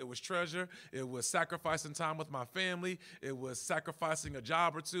 talent, it was treasure, it was sacrificing time with my family, it was sacrificing a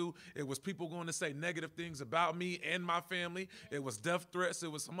job or two, it was people going to say negative things about me and my family, it was death threats, it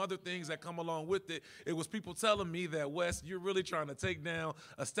was some other things that come along with it. It was people telling me that, Wes, you're really trying to take down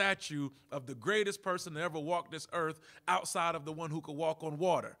a statue of the greatest person to ever walk this earth outside of the one who could walk on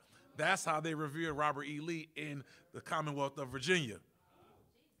water. That's how they revered Robert E. Lee in the Commonwealth of Virginia.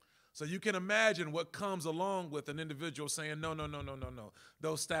 So you can imagine what comes along with an individual saying, no.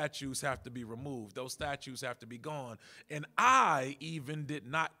 Those statues have to be removed. Those statues have to be gone. And I even did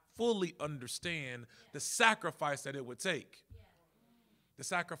not fully understand the sacrifice that it would take. The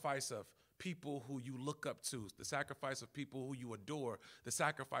sacrifice of people who you look up to, the sacrifice of people who you adore, the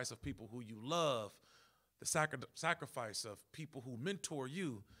sacrifice of people who you love, the sacrifice of people who mentor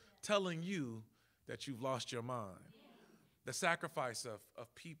you, telling you that you've lost your mind. The sacrifice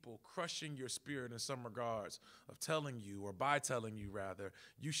of people crushing your spirit in some regards, of telling you, or by telling you rather,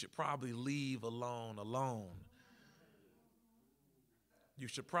 you should probably leave alone. You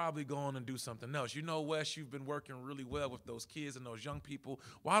should probably go on and do something else. You know, Wes, you've been working really well with those kids and those young people.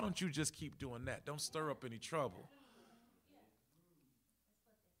 Why don't you just keep doing that? Don't stir up any trouble.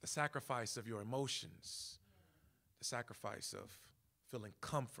 The sacrifice of your emotions, the sacrifice of feeling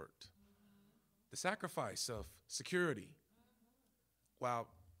comfort, the sacrifice of security. While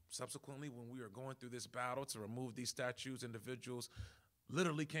subsequently, when we were going through this battle to remove these statues, individuals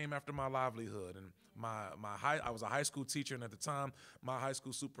literally came after my livelihood. And I was a high school teacher, and at the time, my high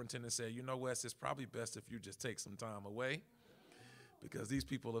school superintendent said, you know, Wes, it's probably best if you just take some time away, because these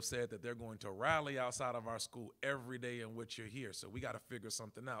people have said that they're going to rally outside of our school every day in which you're here. So we got to figure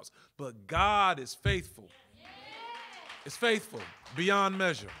something else. But God is faithful. It's faithful beyond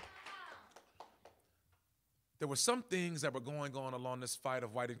measure. There were some things that were going on along this fight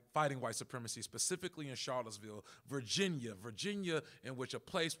of fighting white supremacy, specifically in Charlottesville, Virginia, in which a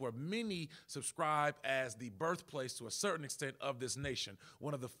place where many subscribe as the birthplace to a certain extent of this nation.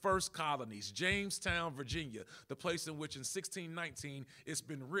 One of the first colonies, Jamestown, Virginia, the place in which in 1619 it's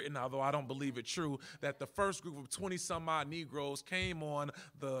been written, although I don't believe it true, that the first group of 20-some-odd Negroes came on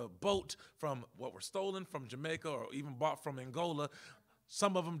the boat from what were stolen from Jamaica or even bought from Angola.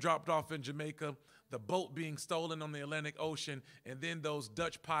 Some of them dropped off in Jamaica, the boat being stolen on the Atlantic Ocean, and then those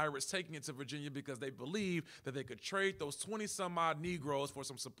Dutch pirates taking it to Virginia because they believed that they could trade those 20-some-odd Negroes for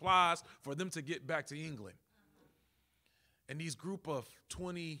some supplies for them to get back to England. And these group of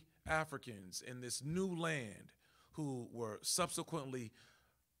 20 Africans in this new land who were subsequently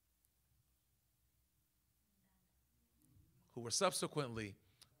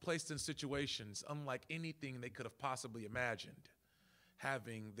placed in situations unlike anything they could have possibly imagined,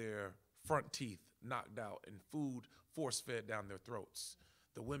 having their front teeth knocked out and food force-fed down their throats.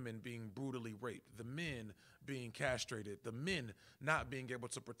 the women being brutally raped, the men being castrated, the men not being able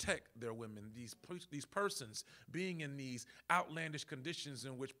to protect their women, these persons being in these outlandish conditions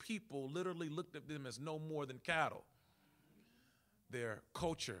in which people literally looked at them as no more than cattle, their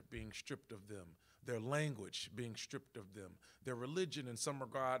culture being stripped of them, their language being stripped of them, their religion in some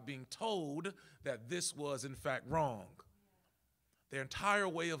regard being told that this was in fact wrong, their entire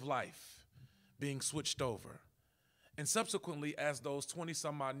way of life being switched over. And subsequently, as those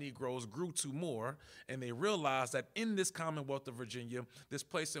 20-some-odd Negroes grew to more, and they realized that in this Commonwealth of Virginia, this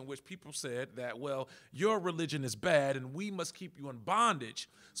place in which people said that, well, your religion is bad and we must keep you in bondage,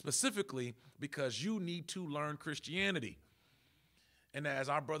 specifically because you need to learn Christianity. And as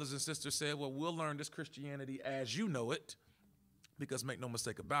our brothers and sisters said, well, we'll learn this Christianity as you know it, because make no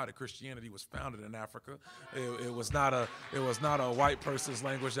mistake about it, Christianity was founded in Africa. It was not a white person's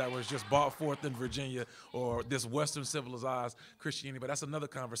language that was just brought forth in Virginia, or this Western civilized Christianity. But that's another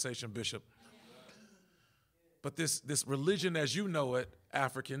conversation, Bishop. But this religion as you know it,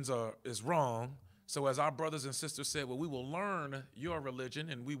 Africans, is wrong. So as our brothers and sisters said, well, we will learn your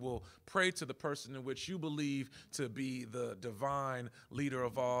religion and we will pray to the person in which you believe to be the divine leader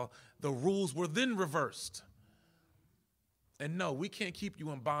of all. The rules were then reversed. And no, we can't keep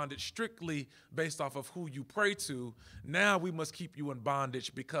you in bondage strictly based off of who you pray to. Now we must keep you in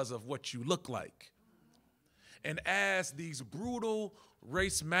bondage because of what you look like. And as these brutal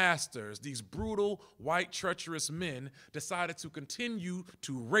race masters, these brutal white treacherous men decided to continue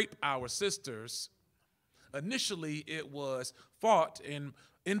to rape our sisters, initially it was fought in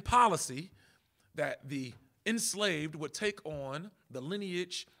policy that the enslaved would take on the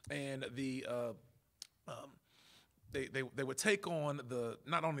lineage and the They would take on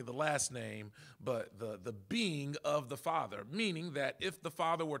not only the last name, but the being of the father, meaning that if the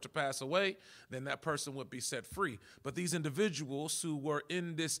father were to pass away, then that person would be set free. But these individuals who were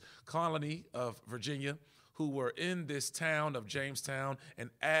in this colony of Virginia, who were in this town of Jamestown, and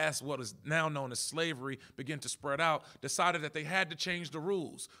as what is now known as slavery began to spread out, decided that they had to change the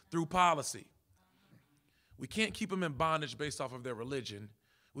rules through policy. We can't keep them in bondage based off of their religion.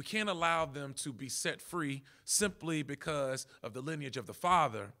 We can't allow them to be set free simply because of the lineage of the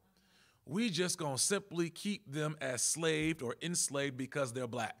father. We just gonna simply keep them as slaved or enslaved because they're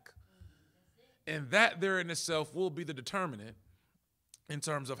black. And that there in itself will be the determinant in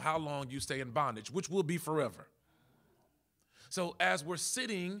terms of how long you stay in bondage, which will be forever. So as we're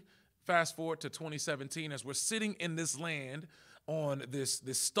sitting, fast forward to 2017, as we're sitting in this land, on this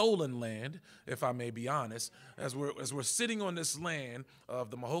stolen land, if I may be honest, as we're sitting on this land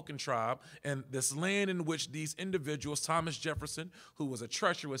of the Mahokan tribe, and this land in which these individuals, Thomas Jefferson, who was a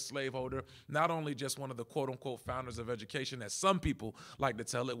treacherous slaveholder, not only just one of the quote-unquote founders of education, as some people like to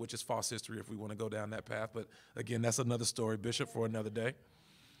tell it, which is false history if we want to go down that path, but again, that's another story, Bishop, for another day.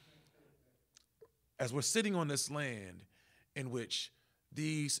 As we're sitting on this land in which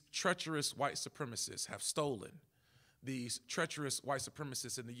these treacherous white supremacists have stolen, these treacherous white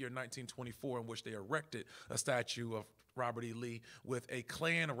supremacists in the year 1924, in which they erected a statue of Robert E. Lee with a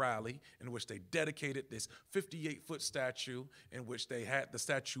Klan rally in which they dedicated this 58-foot statue, in which they had the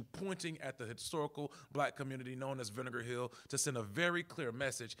statue pointing at the historical black community known as Vinegar Hill to send a very clear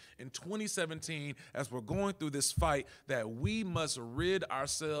message in 2017 as we're going through this fight that we must rid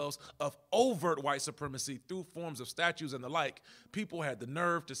ourselves of overt white supremacy through forms of statues and the like. People had the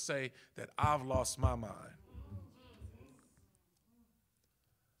nerve to say that I've lost my mind.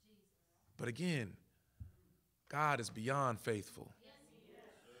 But again, God is beyond faithful.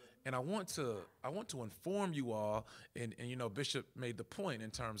 And I want to inform you all, and you know, Bishop made the point in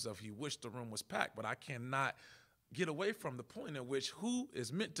terms of he wished the room was packed, but I cannot get away from the point in which who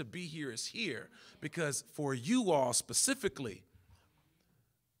is meant to be here is here. Because for you all specifically,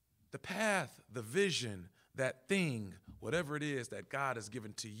 the path, the vision, that thing, whatever it is that God has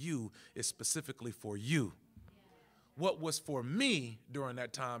given to you is specifically for you. What was for me during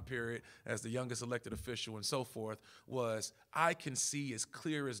that time period as the youngest elected official and so forth was I can see as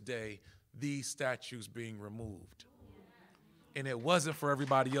clear as day these statues being removed. And it wasn't for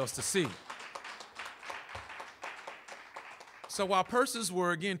everybody else to see. So while persons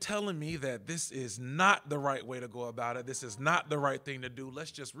were, again, telling me that this is not the right way to go about it, this is not the right thing to do,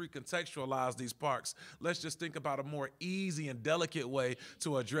 let's just recontextualize these parks. Let's just think about a more easy and delicate way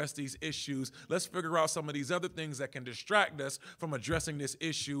to address these issues. Let's figure out some of these other things that can distract us from addressing this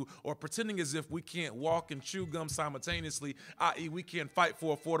issue or pretending as if we can't walk and chew gum simultaneously, i.e. we can't fight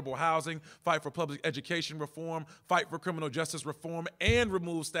for affordable housing, fight for public education reform, fight for criminal justice reform, and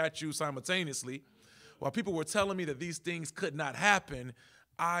remove statues simultaneously. While people were telling me that these things could not happen,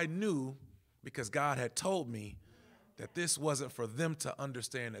 I knew, because God had told me, that this wasn't for them to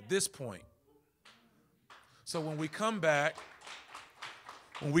understand at this point. So when we come back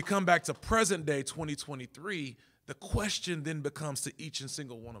to present day 2023, the question then becomes to each and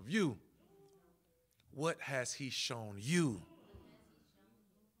single one of you, what has he shown you?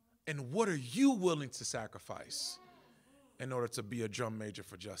 And what are you willing to sacrifice in order to be a drum major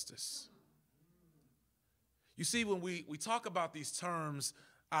for justice? You see, when we talk about these terms,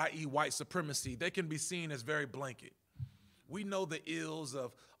 i.e. white supremacy, they can be seen as very blanket. We know the ills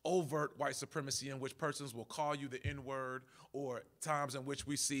of overt white supremacy in which persons will call you the N-word, or times in which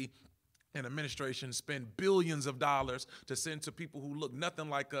we see an administration spend billions of dollars to send to people who look nothing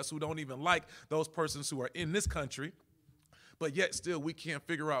like us, who don't even like those persons who are in this country. But yet still we can't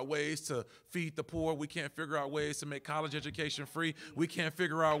figure out ways to feed the poor. We can't figure out ways to make college education free. We can't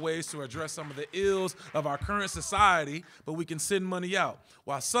figure out ways to address some of the ills of our current society, but we can send money out.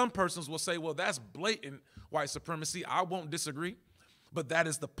 While some persons will say, well, that's blatant white supremacy. I won't disagree. But that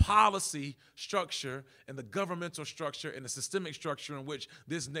is the policy structure and the governmental structure and the systemic structure in which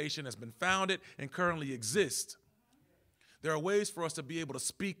this nation has been founded and currently exists. There are ways for us to be able to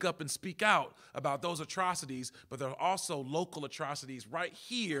speak up and speak out about those atrocities, but there are also local atrocities right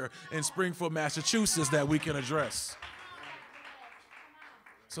here in Springfield, Massachusetts that we can address.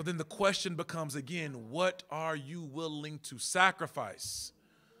 So then the question becomes again, what are you willing to sacrifice?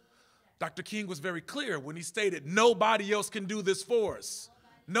 Dr. King was very clear when he stated, nobody else can do this for us.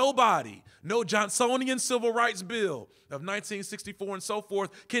 Nobody, no Johnsonian Civil Rights Bill of 1964 and so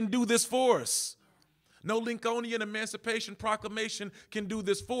forth can do this for us. No Lincolnian Emancipation Proclamation can do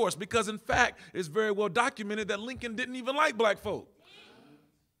this for us, because in fact, it's very well documented that Lincoln didn't even like black folk.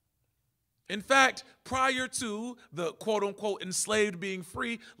 In fact, prior to the quote-unquote enslaved being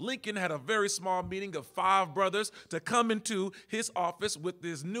free, Lincoln had a very small meeting of 5 brothers to come into his office with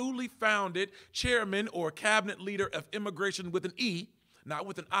this newly founded chairman or cabinet leader of immigration with an E, not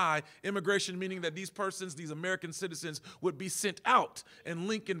with an I, immigration meaning that these persons, these American citizens, would be sent out. And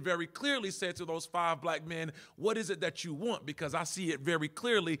Lincoln very clearly said to those 5 black men, what is it that you want? Because I see it very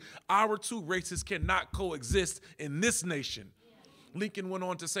clearly, our 2 races cannot coexist in this nation. Lincoln went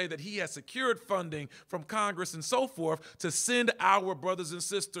on to say that he had secured funding from Congress and so forth to send our brothers and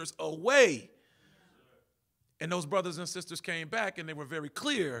sisters away. And those brothers and sisters came back and they were very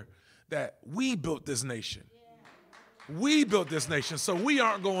clear that we built this nation. We built this nation, so we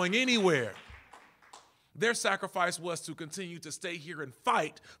aren't going anywhere. Their sacrifice was to continue to stay here and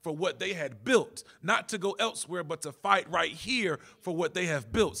fight for what they had built, not to go elsewhere, but to fight right here for what they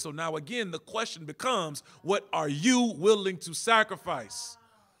have built. So now again, the question becomes, what are you willing to sacrifice?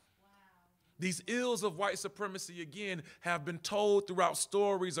 These ills of white supremacy, again, have been told throughout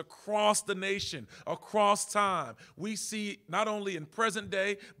stories across the nation, across time. We see not only in present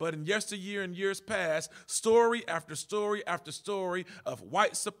day, but in yesteryear and years past, story after story after story of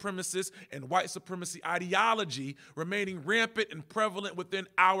white supremacists and white supremacy ideology remaining rampant and prevalent within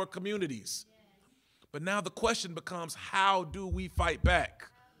our communities. But now the question becomes, how do we fight back?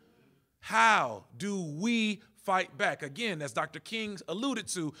 How do we fight back? Again, as Dr. King alluded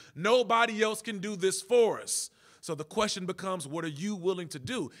to, nobody else can do this for us. So the question becomes, what are you willing to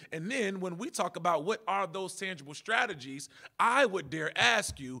do? And then when we talk about what are those tangible strategies, I would dare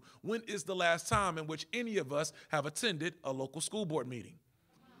ask you, when is the last time in which any of us have attended a local school board meeting?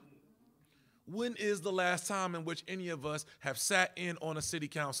 When is the last time in which any of us have sat in on a city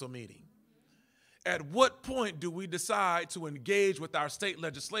council meeting? At what point do we decide to engage with our state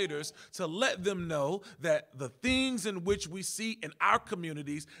legislators to let them know that the things in which we see in our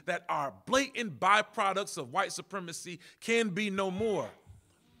communities that are blatant byproducts of white supremacy can be no more?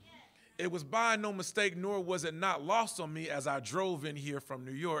 It was by no mistake, nor was it not lost on me as I drove in here from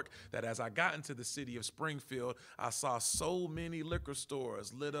New York, that as I got into the city of Springfield, I saw so many liquor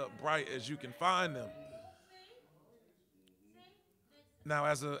stores lit up bright as you can find them. Now,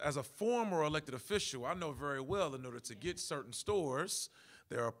 as a former elected official, I know very well in order to get certain stores,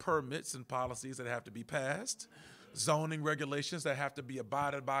 there are permits and policies that have to be passed, zoning regulations that have to be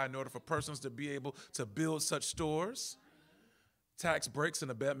abided by in order for persons to be able to build such stores, tax breaks and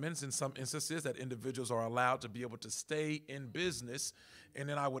abatements in some instances that individuals are allowed to be able to stay in business. And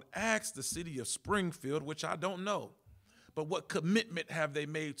then I would ask the city of Springfield, which I don't know, but what commitment have they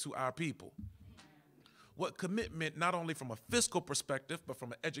made to our people? What commitment, not only from a fiscal perspective, but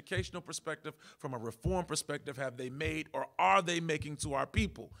from an educational perspective, from a reform perspective, have they made or are they making to our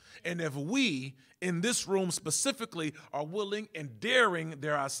people? And if we, in this room specifically, are willing and daring,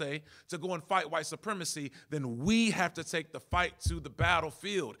 dare I say, to go and fight white supremacy, then we have to take the fight to the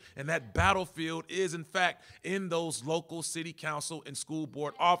battlefield. And that battlefield is, in fact, in those local city council and school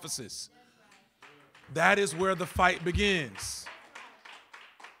board offices. That is where the fight begins.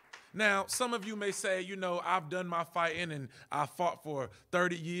 Now, some of you may say, you know, I've done my fighting and I fought for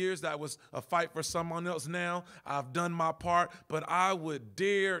 30 years. That was a fight for someone else now. I've done my part, but I would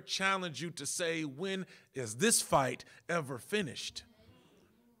dare challenge you to say, when is this fight ever finished?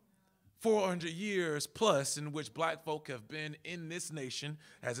 400 years plus in which black folk have been in this nation,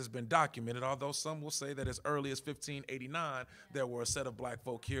 as has been documented, although some will say that as early as 1589, there were a set of black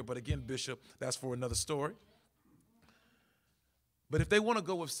folk here. But again, Bishop, that's for another story. But if they want to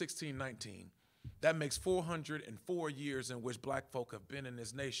go with 1619, that makes 404 years in which black folk have been in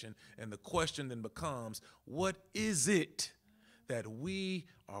this nation. And the question then becomes, what is it that we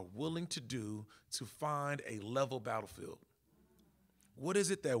are willing to do to find a level battlefield? What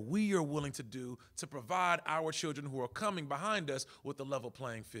is it that we are willing to do to provide our children who are coming behind us with a level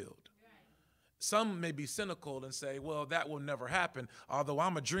playing field? Some may be cynical and say, well, that will never happen. Although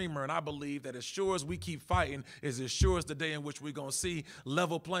I'm a dreamer and I believe that as sure as we keep fighting is as sure as the day in which we're going to see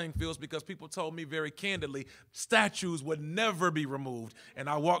level playing fields, because people told me very candidly statues would never be removed. And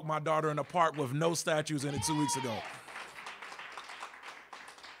I walked my daughter in a park with no statues in it 2 weeks ago.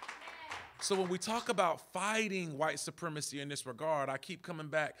 So when we talk about fighting white supremacy in this regard, I keep coming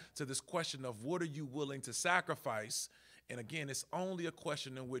back to this question of what are you willing to sacrifice? And again, it's only a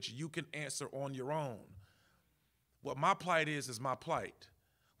question in which you can answer on your own. What my plight is my plight.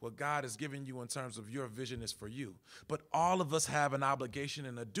 What God has given you in terms of your vision is for you. But all of us have an obligation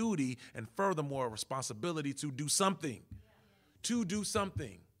and a duty, and furthermore, a responsibility to do something. To do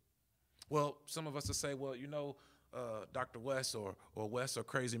something. Well, some of us will say, well, you know, Dr. West or West or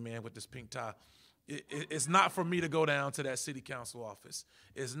crazy man with this pink tie, it's not for me to go down to that city council office.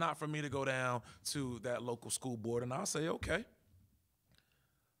 It's not for me to go down to that local school board. And I'll say, okay.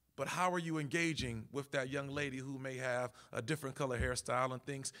 But how are you engaging with that young lady who may have a different color hairstyle and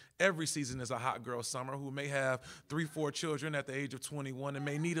thinks every season is a hot girl summer, who may have 3-4 children at the age of 21 and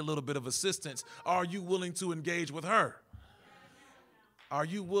may need a little bit of assistance? Are you willing to engage with her? Are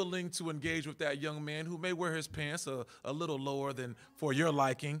you willing to engage with that young man who may wear his pants a little lower than for your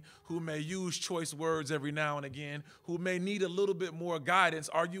liking, who may use choice words every now and again, who may need a little bit more guidance?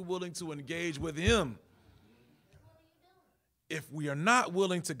 Are you willing to engage with him? If we are not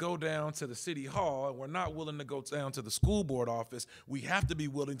willing to go down to the city hall and we're not willing to go down to the school board office, we have to be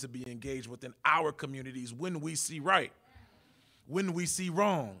willing to be engaged within our communities when we see right, when we see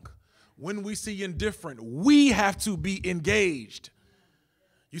wrong, when we see indifferent. We have to be engaged.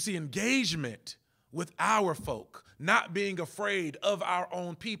 You see, engagement with our folk, not being afraid of our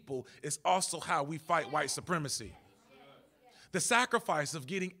own people, is also how we fight white supremacy. The sacrifice of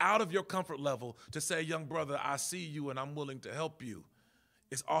getting out of your comfort level to say, young brother, I see you and I'm willing to help you,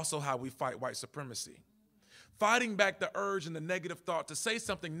 is also how we fight white supremacy. Fighting back the urge and the negative thought to say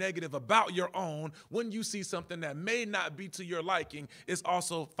something negative about your own when you see something that may not be to your liking is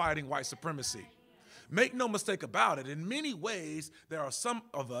also fighting white supremacy. Make no mistake about it. In many ways, there are some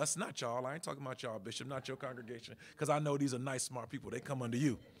of us, not y'all, I ain't talking about y'all, Bishop, not your congregation, because I know these are nice, smart people. They come under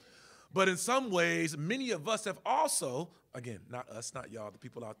you. But in some ways, many of us have also, again, not us, not y'all, the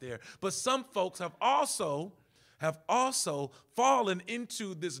people out there, but some folks have also fallen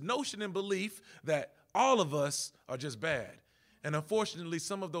into this notion and belief that all of us are just bad. And unfortunately,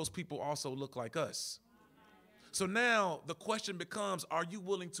 some of those people also look like us. So now the question becomes, are you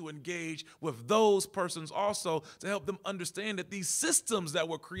willing to engage with those persons also to help them understand that these systems that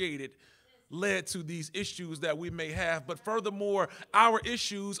were created led to these issues that we may have, but furthermore, our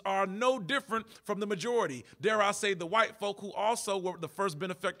issues are no different from the majority. Dare I say the white folk who also were the first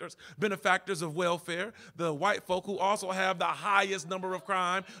benefactors of welfare, the white folk who also have the highest number of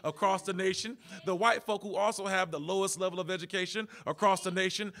crime across the nation, the white folk who also have the lowest level of education across the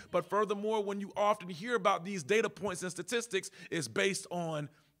nation. But furthermore, when you often hear about these data points and statistics, it's based on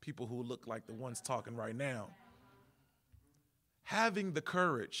people who look like the ones talking right now. Having the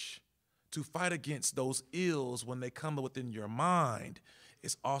courage to fight against those ills when they come within your mind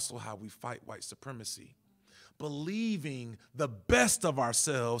is also how we fight white supremacy. Believing the best of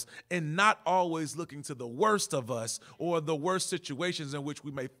ourselves and not always looking to the worst of us or the worst situations in which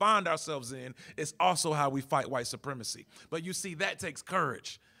we may find ourselves in is also how we fight white supremacy. But you see, that takes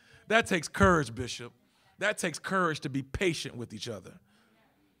courage. That takes courage, Bishop. That takes courage to be patient with each other.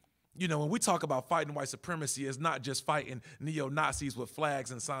 You know, when we talk about fighting white supremacy, it's not just fighting neo-Nazis with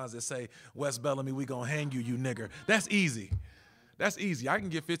flags and signs that say, West Bellamy, we gonna hang you, you nigger. That's easy. That's easy. I can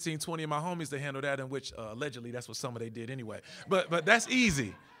get 15, 20 of my homies to handle that, in which allegedly that's what some of they did anyway. But that's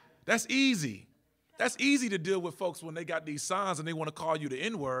easy. That's easy. That's easy to deal with folks when they got these signs and they want to call you the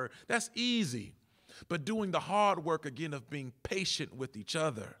N-word. That's easy. But doing the hard work, again, of being patient with each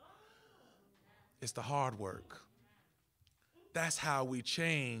other It's the hard work. That's how we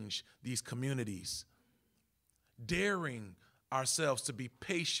change these communities. Daring ourselves to be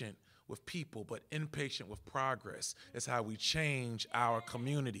patient with people, but impatient with progress is how we change our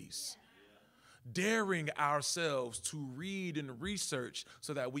communities. Daring ourselves to read and research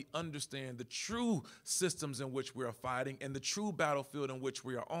so that we understand the true systems in which we are fighting and the true battlefield in which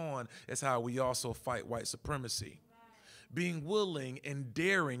we are on is how we also fight white supremacy. Being willing and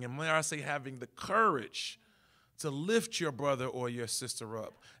daring, and when I say having the courage to lift your brother or your sister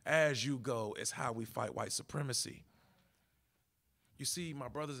up as you go is how we fight white supremacy. You see, my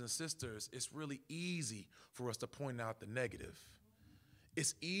brothers and sisters, it's really easy for us to point out the negative.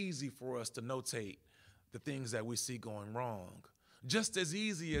 It's easy for us to notate the things that we see going wrong. Just as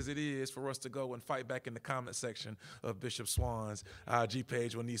easy as it is for us to go and fight back in the comment section of Bishop Swan's IG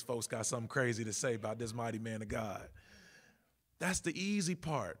page when these folks got something crazy to say about this mighty man of God. That's the easy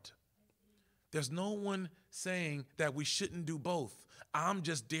part. There's no one saying that we shouldn't do both. I'm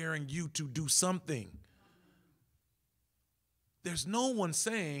just daring you to do something. There's no one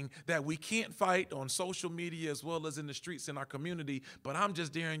saying that we can't fight on social media as well as in the streets in our community, but I'm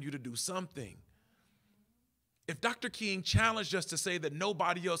just daring you to do something. If Dr. King challenged us to say that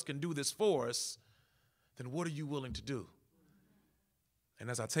nobody else can do this for us, then what are you willing to do?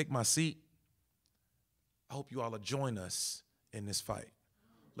 And as I take my seat, I hope you all will join us in this fight.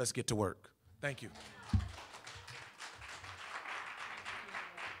 Let's get to work. Thank you.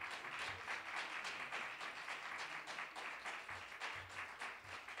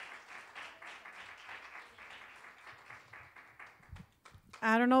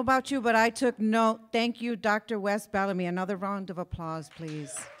 I don't know about you, but I took note. Thank you, Dr. Wes Bellamy. Another round of applause,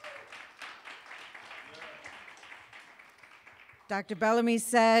 please. Dr. Bellamy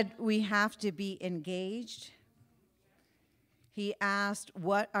said we have to be engaged. He asked,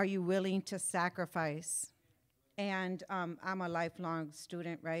 what are you willing to sacrifice? And I'm a lifelong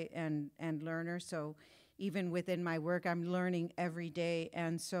student, right, and learner, so even within my work, I'm learning every day,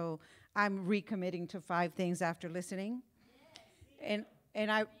 and so I'm recommitting to 5 things after listening. And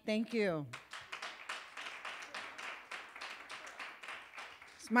I thank you.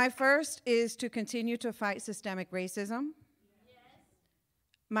 My first is to continue to fight systemic racism. Yes.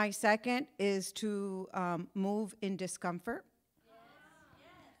 My second is to move in discomfort. Yes.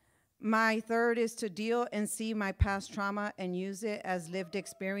 My third is to deal and see my past trauma and use it as lived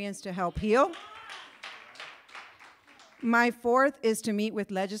experience to help heal. My fourth is to meet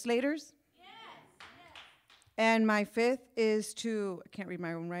with legislators. And my fifth is to, I can't read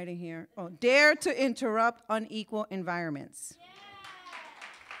my own writing here, dare to interrupt unequal environments. Yeah.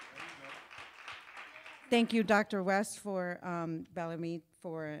 Thank you, Dr. West, for Bellamy,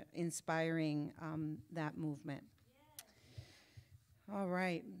 for inspiring that movement. Yeah. All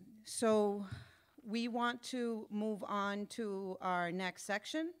right, so we want to move on to our next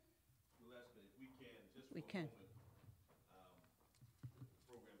section. If we can, just for we can. Moment, the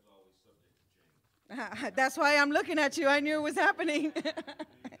program's always subject to change. That's why I'm looking at you. I knew it was happening. Suggestion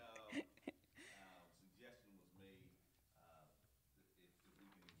was made if we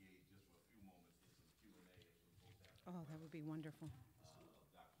can engage just for a few moments in some Q&A if some folks have Oh, that would be wonderful.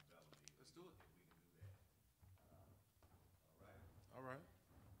 Dr. Bellamy. Let's do it. If we can do that. All right.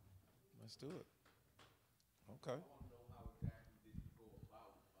 Let's do it. Okay.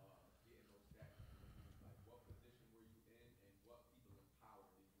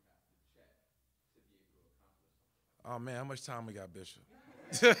 Oh, man, how much time we got, Bishop?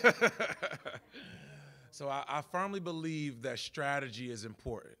 So I firmly believe that strategy is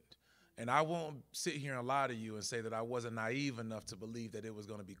important. And I won't sit here and lie to you and say that I wasn't naive enough to believe that it was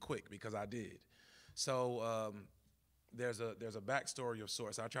going to be quick, because I did. So there's a backstory of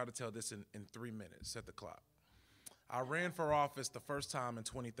sorts. I'll try to tell this in 3 minutes. Set the clock. I ran for office the first time in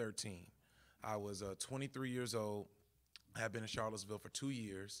 2013. I was 23 years old. I had been in Charlottesville for 2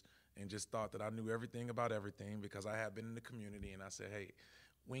 years and just thought that I knew everything about everything because I had been in the community. And I said, hey,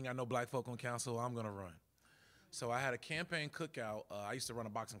 we ain't got no black folk on council. I'm going to run. So I had a campaign cookout. I used to run a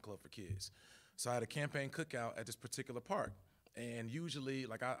boxing club for kids. So I had a campaign cookout at this particular park. And usually,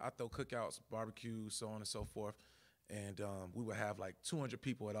 like, I throw cookouts, barbecues, so on and so forth. And we would have like 200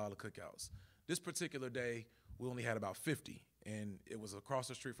 people at all the cookouts. This particular day, we only had about 50. And it was across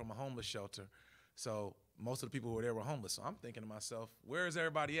the street from a homeless shelter. So most of the people who were there were homeless. So I'm thinking to myself, where is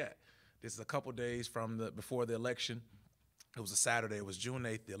everybody at? This is a couple days before the election. It was a Saturday. It was June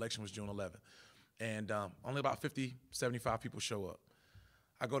 8th. The election was June 11th. And only about 50, 75 people show up.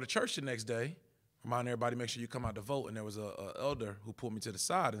 I go to church the next day, remind everybody, make sure you come out to vote. And there was an elder who pulled me to the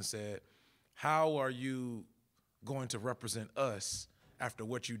side and said, how are you going to represent us after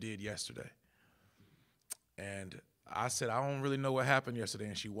what you did yesterday? And I said, I don't really know what happened yesterday.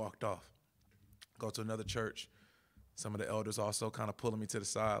 And she walked off. Go to another church. Some of the elders also kind of pulling me to the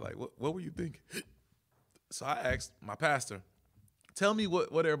side, like, what were you thinking? So I asked my pastor, tell me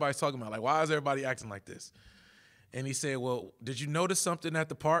what everybody's talking about. Like, why is everybody acting like this? And he said, well, did you notice something at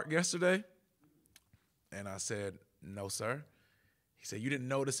the park yesterday? And I said, no, sir. He said, you didn't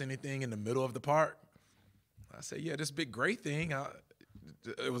notice anything in the middle of the park? I said, yeah, this big gray thing.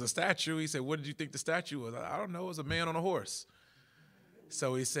 It was a statue. He said, what did you think the statue was? I don't know. It was a man on a horse.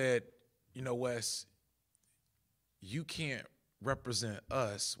 So he said, you know, Wes, you can't represent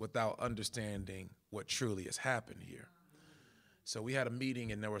us without understanding what truly has happened here. So we had a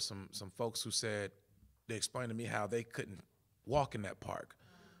meeting, and there were some folks who said, they explained to me how they couldn't walk in that park.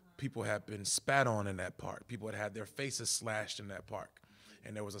 People had been spat on in that park. People had had their faces slashed in that park.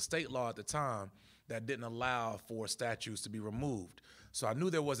 And there was a state law at the time that didn't allow for statues to be removed. So I knew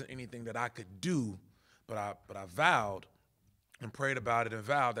there wasn't anything that I could do, but I vowed and prayed about it and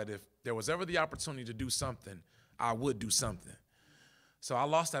vowed that if there was ever the opportunity to do something, I would do something. So I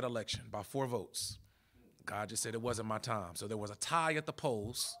lost that election by 4 votes. God just said it wasn't my time. So there was a tie at the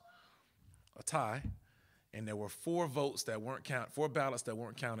polls, a tie, and there were 4 votes that weren't counted, 4 ballots that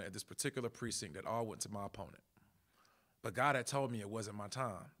weren't counted at this particular precinct that all went to my opponent. But God had told me it wasn't my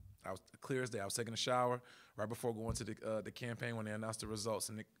time. I was clear as day. I was taking a shower right before going to the campaign when they announced the results,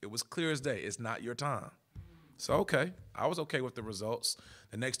 and it was clear as day. It's not your time. So, okay, I was okay with the results.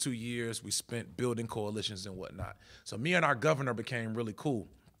 The next 2 years, we spent building coalitions and whatnot. So me and our governor became really cool.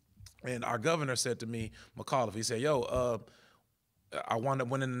 And our governor said to me, McAuliffe, he said, yo, I wound up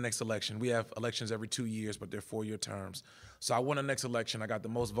winning the next election. We have elections every 2 years, but they're 4-year terms. So I won the next election. I got the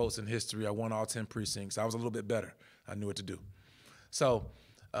most votes in history. I won all 10 precincts. I was a little bit better. I knew what to do. So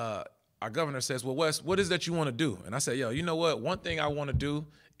our governor says, well, Wes, what is that you want to do? And I said, yo, you know what? One thing I want to do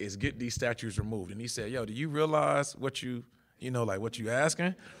is get these statues removed. And he said, yo, do you realize what you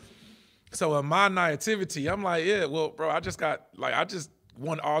asking? So in my naivety, I'm like, yeah, well, bro, I just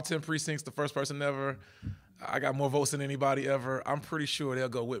won all 10 precincts, the first person ever. I got more votes than anybody ever. I'm pretty sure they'll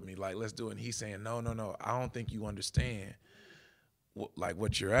go with me. Like, let's do it. And he's saying, no, I don't think you understand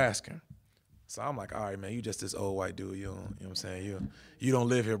what you're asking. So I'm like, all right, man, you just this old white dude. You know what I'm saying? You don't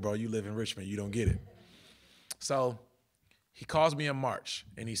live here, bro. You live in Richmond. You don't get it. So he calls me in March,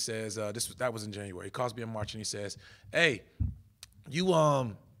 and he says, that was in January. He calls me in March, and he says, hey, you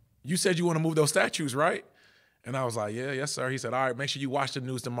said you want to move those statues, right? And I was like, yeah, yes, sir. He said, all right, make sure you watch the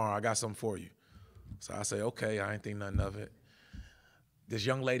news tomorrow. I got something for you. So I say, okay, I ain't think nothing of it. This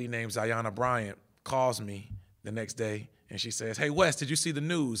young lady named Zayana Bryant calls me the next day, and she says, hey, Wes, did you see the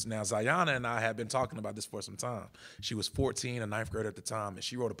news? Now, Zayana and I had been talking about this for some time. She was 14, a 9th grader at the time, and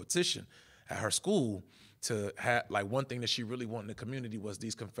she wrote a petition at her school to have, one thing that she really wanted in the community was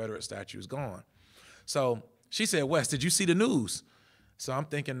these Confederate statues gone. So she said, Wes, did you see the news? So I'm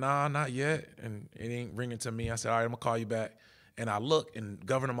thinking, nah, not yet, and it ain't ringing to me. I said, all right, I'm going to call you back. And I look, and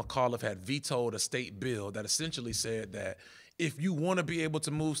Governor McAuliffe had vetoed a state bill that essentially said that if you want to be able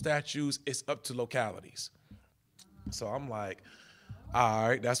to move statues, it's up to localities. So I'm like, all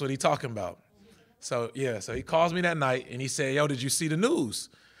right, that's what he's talking about. So, yeah, so he calls me that night, and he said, yo, did you see the news?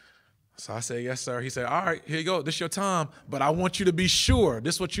 So I said, yes, sir. He said, all right, here you go. This is your time, but I want you to be sure.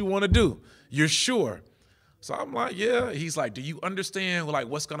 This is what you want to do. You're sure. So I'm like, yeah. He's like, do you understand,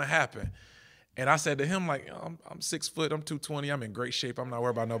 what's going to happen? And I said to him, I'm 6 foot, I'm 220, I'm in great shape. I'm not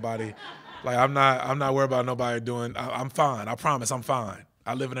worried about nobody. I'm not worried about nobody doing, I'm fine. I promise I'm fine.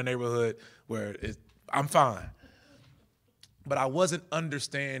 I live in a neighborhood where I'm fine. But I wasn't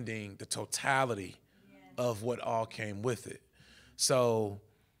understanding the totality of what all came with it. So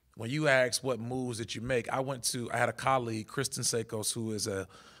when you ask what moves that you make, I had a colleague, Kristen Sakos, who is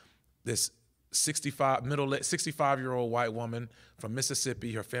this 65-year-old white woman from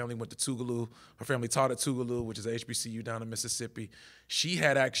Mississippi. Her family went to Tougaloo. Her family taught at Tougaloo, which is a HBCU down in Mississippi. She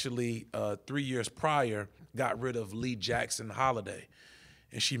had actually 3 years prior got rid of Lee Jackson Holiday.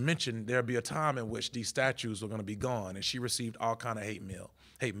 And she mentioned there'd be a time in which these statues were going to be gone, and she received all kind of hate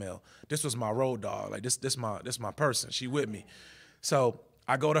mail. This was my road dog. This my person. She with me. So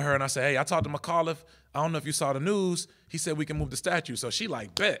I go to her and I say, hey, I talked to McAuliffe. I don't know if you saw the news. He said we can move the statue. So she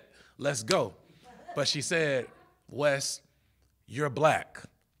bet, let's go. But she said, Wes, you're black.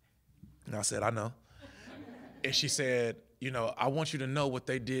 And I said, I know. And she said, I want you to know what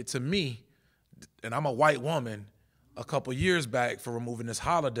they did to me, and I'm a white woman, a couple years back for removing this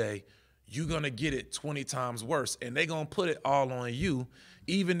holiday. You're going to get it 20 times worse, and they're going to put it all on you,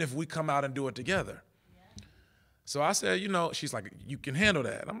 even if we come out and do it together. Yeah. So I said, she's like, you can handle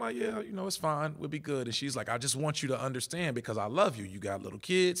that. I'm like, yeah, it's fine. We'll be good. And she's like, I just want you to understand because I love you. You got little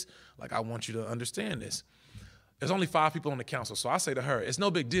kids. I want you to understand this. there's only 5 people on the council. So I say to her, it's no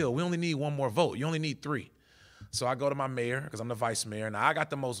big deal. We only need 1 more vote. You only need 3. So I go to my mayor, because I'm the vice mayor. Now, I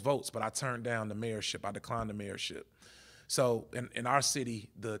got the most votes, but I turned down the mayorship. I declined the mayorship. So in our city,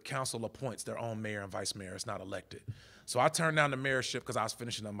 the council appoints their own mayor and vice mayor. It's not elected. So I turned down the mayorship because I was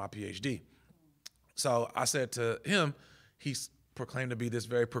finishing up my PhD. So I said to him, he's proclaimed to be this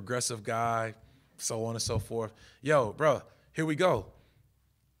very progressive guy, so on and so forth. Yo, bro, here we go.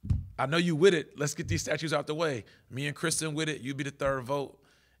 I know you with it. Let's get these statues out the way. Me and Kristen with it. You be the 3rd vote.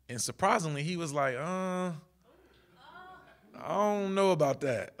 And surprisingly, he was like, I don't know about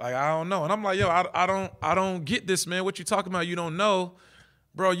that. Like, I don't know. And I'm like, yo, I don't get this, man. What you talking about? You don't know.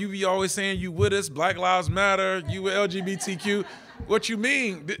 Bro, you be always saying you with us. Black Lives Matter. You with LGBTQ. What you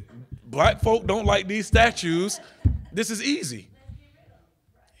mean? Black folk don't like these statues. This is easy.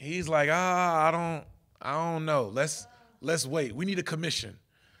 He's like, I don't know. Let's wait. We need a commission.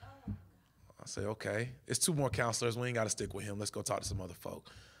 I say, okay. It's 2 more counselors. We ain't got to stick with him. Let's go talk to some other folk.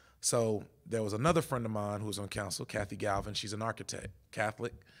 So there was another friend of mine who was on council, Kathy Galvin. She's an architect,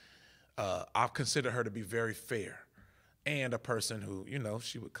 Catholic. I consider her to be very fair and a person who,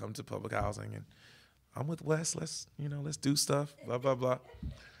 she would come to public housing and I'm with Wes. Let's do stuff, blah, blah, blah.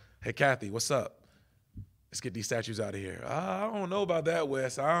 Hey, Kathy, what's up? Let's get these statues out of here. I don't know about that,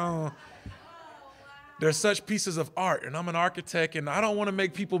 Wes. They're such pieces of art, and I'm an architect, and I don't want to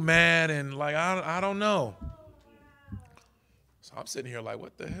make people mad, and like, I don't know. So I'm sitting here like,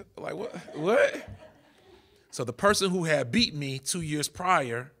 what the hell? Like, what? So the person who had beat me 2 years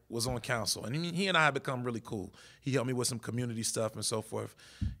prior was on council, and he and I had become really cool. He helped me with some community stuff and so forth.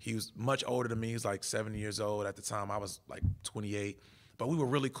 He was much older than me. He was like 70 years old at the time. I was like 28, but we were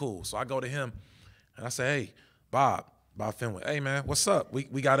really cool. So I go to him, and I say, hey, Bob Finley, hey, man, what's up? We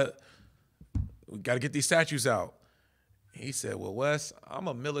gotta get these statues out. He said, well, Wes, I'm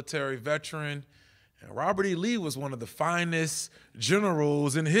a military veteran, and Robert E. Lee was one of the finest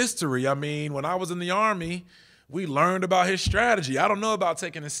generals in history. I mean, when I was in the Army, we learned about his strategy. I don't know about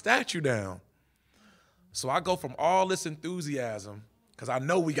taking his statue down. So I go from all this enthusiasm, because I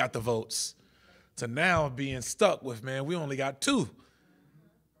know we got the votes, to now being stuck with, man, we only got 2.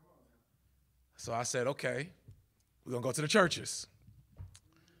 So I said, okay, we're going to go to the churches.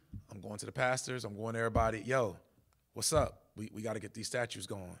 I'm going to the pastors. I'm going to everybody. Yo, what's up? We got to get these statues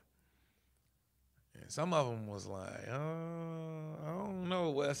going. And some of them was like, I don't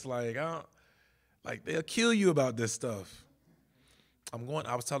know, Wes. Like they'll kill you about this stuff. I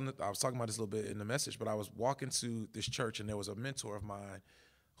was talking about this a little bit in the message, but I was walking to this church, and there was a mentor of mine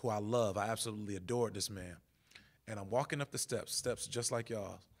who I love. I absolutely adored this man. And I'm walking up the steps just like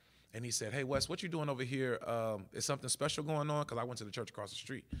y'all. And he said, hey, Wes, what you doing over here? Is something special going on? Because I went to the church across the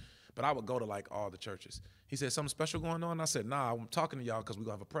street. But I would go to like all the churches. He said, something special going on? I said, nah, I'm talking to y'all because we're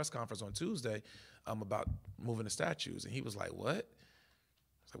going to have a press conference on Tuesday about moving the statues. And he was like, what? I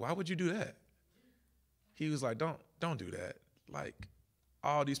was like, why would you do that? He was like, don't do that. Like,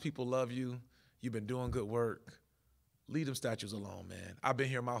 all these people love you. You've been doing good work. Leave them statues alone, man. I've been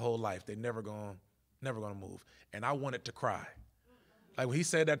here my whole life. They never gonna move. And I wanted to cry. Like, when he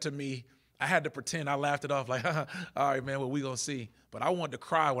said that to me, I had to pretend. I laughed it off like, all right, man, what we gonna see? But I wanted to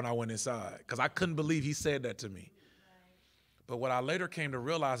cry when I went inside because I couldn't believe he said that to me. But what I later came to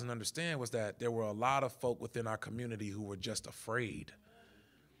realize and understand was that there were a lot of folk within our community who were just afraid.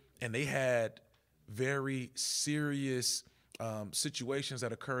 And they had very serious situations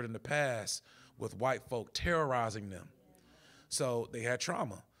that occurred in the past with white folk terrorizing them. So they had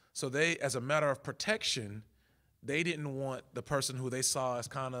trauma. So they, as a matter of protection, they didn't want the person who they saw as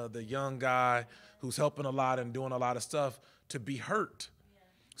kind of the young guy who's helping a lot and doing a lot of stuff to be hurt. Yeah.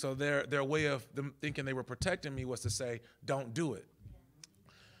 So their way of them thinking they were protecting me was to say, don't do it.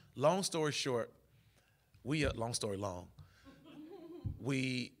 Yeah. Long story short, long story long,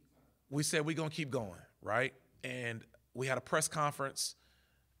 we said we're going to keep going, right? And we had a press conference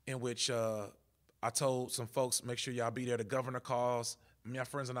in which I told some folks, make sure y'all be there. The governor calls. My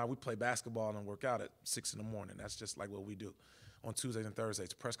friends and I, we play basketball and work out at 6 in the morning. That's just like what we do on Tuesdays and Thursdays.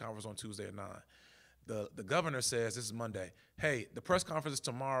 The press conference on Tuesday at 9. The governor says, this is Monday, hey, the press conference is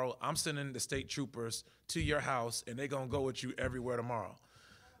tomorrow. I'm sending the state troopers to your house, and they're going to go with you everywhere tomorrow.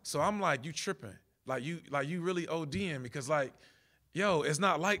 So I'm like, you tripping. Like you really ODing because, like, yo, it's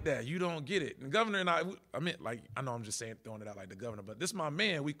not like that. You don't get it. And the governor and I know I'm just saying, throwing it out like the governor, but this is my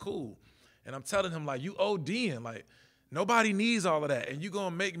man. We cool. And I'm telling him, like, you ODing. Like, nobody needs all of that. And you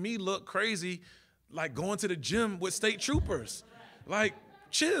going to make me look crazy, like going to the gym with state troopers. Like,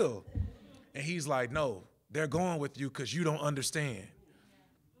 chill. And he's like, no, they're going with you because you don't understand.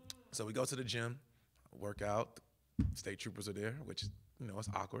 So we go to the gym, work out. State troopers are there, which, it's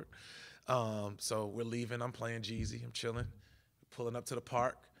awkward. So we're leaving. I'm playing Jeezy. I'm chilling, pulling up to the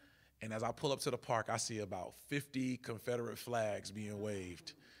park. And as I pull up to the park, I see about 50 Confederate flags being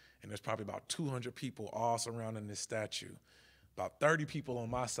waved. And there's probably about 200 people all surrounding this statue. About 30 people on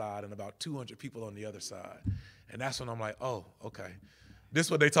my side and about 200 people on the other side. And that's when I'm like, oh, okay. This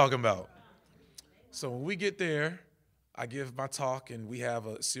is what they talking about. So when we get there, I give my talk, and we have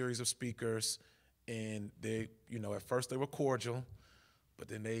a series of speakers. And they, at first they were cordial, but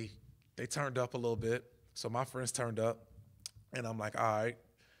then they turned up a little bit. So my friends turned up, and I'm like, all right,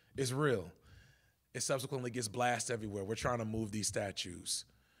 it's real. It subsequently gets blasted everywhere. We're trying to move these statues.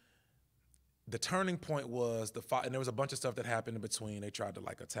 The turning point was and there was a bunch of stuff that happened in between. They tried to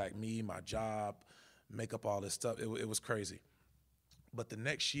attack me, my job, make up all this stuff. It was crazy. But the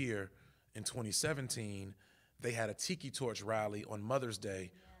next year, in 2017, they had a tiki torch rally on Mother's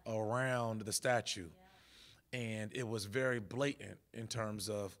Day around the statue. And it was very blatant in terms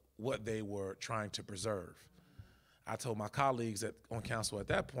of what they were trying to preserve. I told my colleagues on council at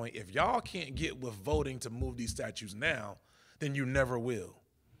that point, if y'all can't get with voting to move these statues now, then you never will.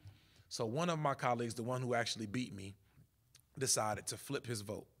 So one of my colleagues, the one who actually beat me, decided to flip his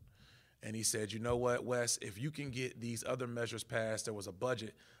vote. And he said, you know what, Wes, if you can get these other measures passed, there was a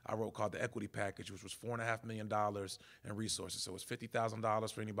budget I wrote called the equity package, which was $4.5 million in resources. So it's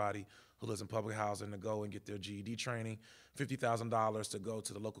 $50,000 for anybody who lives in public housing to go and get their GED training, $50,000 to go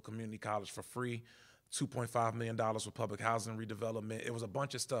to the local community college for free, $2.5 million for public housing redevelopment. It was a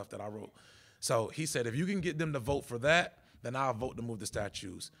bunch of stuff that I wrote. So he said, if you can get them to vote for that, then I'll vote to move the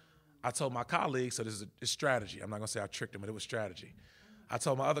statues. I told my colleagues, so this is a strategy. I'm not gonna say I tricked them, but it was strategy. I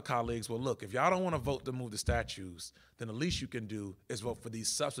told my other colleagues, well, look, if y'all don't wanna vote to move the statues, then the least you can do is vote for these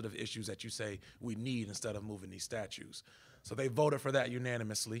substantive issues that you say we need instead of moving these statues. So they voted for that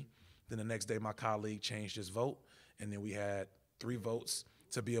unanimously. Then the next day, my colleague changed his vote, and then we had 3 votes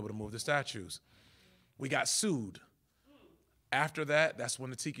to be able to move the statues. We got sued. After that, that's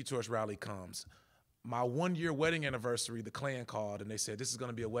when the Tiki Torch rally comes. My 1-year wedding anniversary, the Klan called, and they said, this is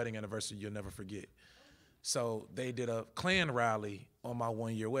gonna be a wedding anniversary you'll never forget. So they did a Klan rally on my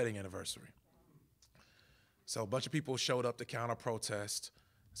 1-year wedding anniversary. So a bunch of people showed up to counter protest.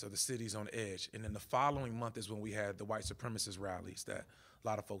 So the city's on edge. And then the following month is when we had the white supremacist rallies that a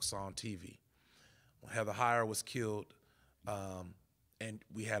lot of folks saw on TV. When Heather Heyer was killed, and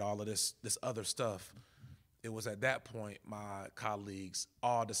we had all of this other stuff, it was at that point my colleagues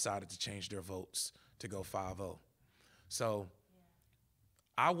all decided to change their votes to go 5-0. So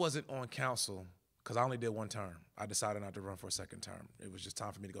I wasn't on council because I only did 1 term. I decided not to run for a 2nd term. It was just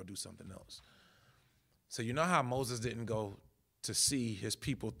time for me to go do something else. So you know how Moses didn't go to see his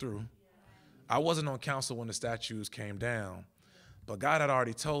people through? I wasn't on council when the statues came down, but God had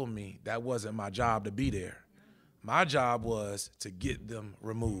already told me that wasn't my job to be there. My job was to get them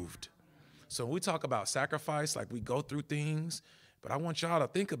removed. So when we talk about sacrifice, we go through things, but I want y'all to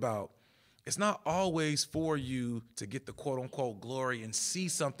think about, it's not always for you to get the quote unquote glory and see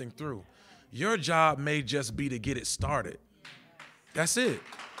something through. Your job may just be to get it started. That's it.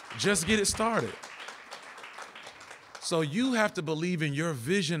 Just get it started. So you have to believe in your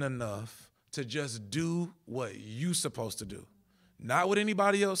vision enough to just do what you're supposed to do. Not what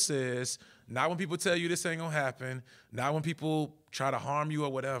anybody else says, not when people tell you this ain't gonna happen, not when people try to harm you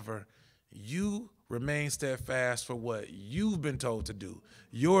or whatever. You remain steadfast for what you've been told to do,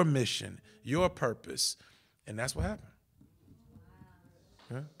 your mission, your purpose, and that's what happened.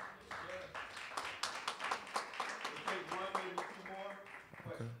 Yeah.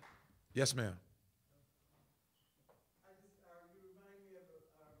 Okay. Yes, ma'am. You remind me of a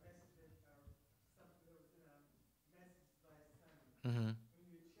message, something that was in our message last Sunday. Mm-hmm. When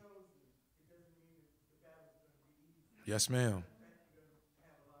you're chosen, it doesn't mean that the battle's going to be easy. Yes, ma'am. In fact, you're going to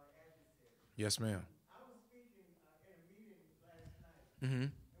have a lot of adversaries. Yes, ma'am. I was speaking in a meeting last night,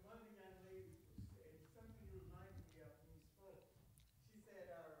 Mm-hmm. and one of the young ladies said something you reminded me of when you spoke. She said,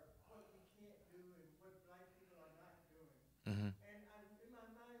 what we can't do and what black people are not doing. Mm-hmm. And in my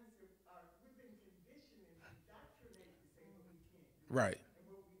mind, we've been conditioned and indoctrinated to say what we can't do. Right. And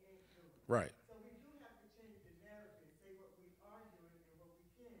what we ain't doing. Right. So we do have to change the narrative and say what we are doing and what we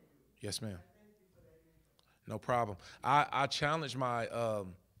can do. Yes, ma'am. I thank you for that info. No problem. I challenge my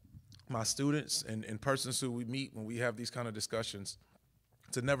my students and persons who we meet when we have these kind of discussions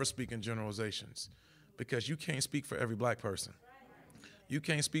to never speak in generalizations, because you can't speak for every black person. You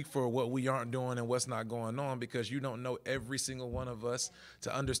can't speak for what we aren't doing and what's not going on, because you don't know every single one of us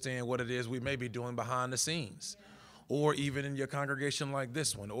to understand what it is we may be doing behind the scenes, or even in your congregation like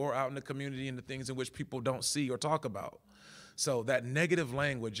this one, or out in the community and the things in which people don't see or talk about. So that negative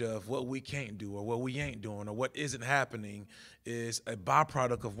language of what we can't do or what we ain't doing or what isn't happening is a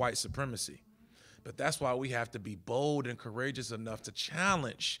byproduct of white supremacy. But that's why we have to be bold and courageous enough to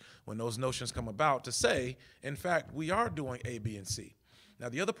challenge when those notions come about to say, in fact, we are doing A, B, and C. Now,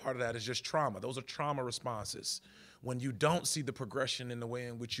 the other part of that is just trauma. Those are trauma responses. When you don't see the progression in the way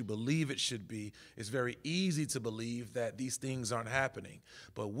in which you believe it should be, it's very easy to believe that these things aren't happening.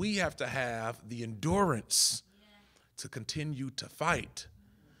 But we have to have the endurance to continue to fight.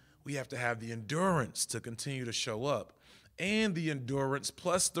 We have to have the endurance to continue to show up, and the endurance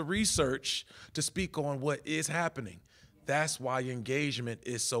plus the research to speak on what is happening. That's why engagement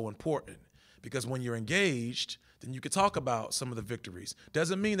is so important, because when you're engaged, then you can talk about some of the victories.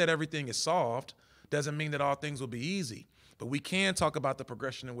 Doesn't mean that everything is solved, doesn't mean that all things will be easy, but we can talk about the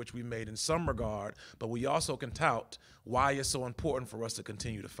progression in which we made in some regard, but we also can tout why it's so important for us to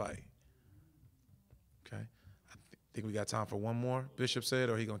continue to fight. Okay? I think we got time for one more, Bishop said,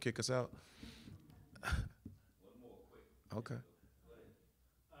 or he gonna kick us out? One more quick. Okay. May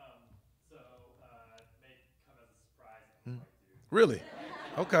come as a surprise. I'm white dude. Really?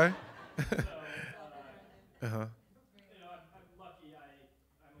 Okay. I'm lucky. I'm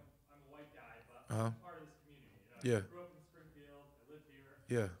a white guy, but I'm part of this community. Yeah. I grew up in Springfield. I live here.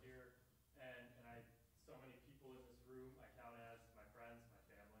 Yeah. And I so many people in this room I count as my friends, my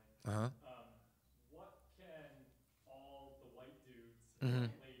family. What can all the white dudes and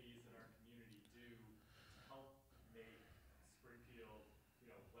white ladies in our community do to help make Springfield,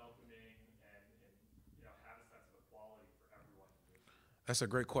 welcoming and have a sense of equality for everyone who lives here? That's a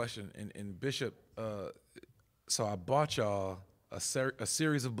great question. And Bishop, so I bought y'all a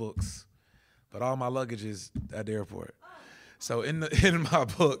series of books, but all my luggage is at the airport. So in my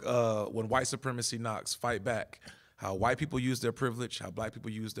book, When White Supremacy Knocks, Fight Back, how white people use their privilege, how black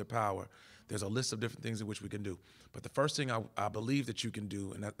people use their power, there's a list of different things in which we can do. But the first thing I believe that you can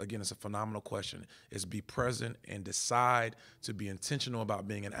do, and that, again, it's a phenomenal question, is be present and decide to be intentional about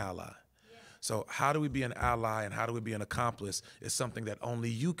being an ally. So how do we be an ally and how do we be an accomplice is something that only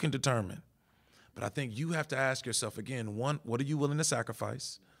you can determine. But I think you have to ask yourself, again, one, what are you willing to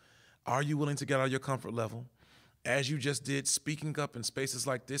sacrifice? Are you willing to get out of your comfort level? As you just did, speaking up in spaces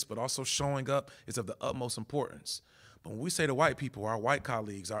like this, but also showing up is of the utmost importance. But when we say to white people, our white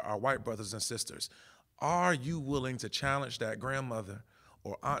colleagues, our white brothers and sisters, are you willing to challenge that grandmother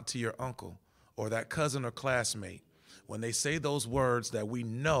or auntie or uncle or that cousin or classmate when they say those words that we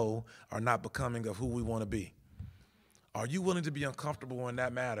know are not becoming of who we want to be? Are you willing to be uncomfortable in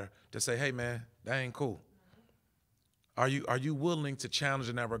that matter to say, hey, man, that ain't cool? Are you willing to challenge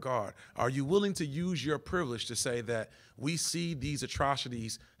in that regard? Are you willing to use your privilege to say that we see these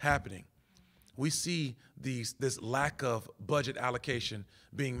atrocities happening? We see this lack of budget allocation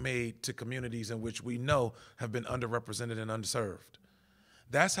being made to communities in which we know have been underrepresented and underserved.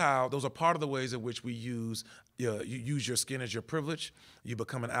 Those are part of the ways in which we use, you use your skin as your privilege. You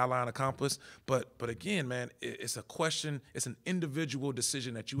become an ally and accomplice. But again, man, it's a question, it's an individual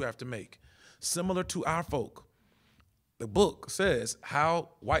decision that you have to make. Similar to our folk, the book says how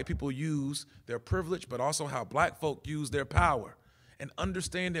white people use their privilege, but also how black folk use their power. And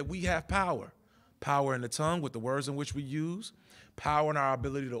understand that we have power. Power in the tongue with the words in which we use, power in our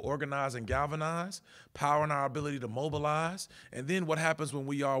ability to organize and galvanize, power in our ability to mobilize, and then what happens when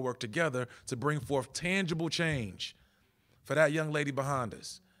we all work together to bring forth tangible change for that young lady behind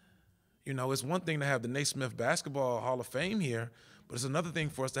us. It's one thing to have the Naismith Basketball Hall of Fame here, but it's another thing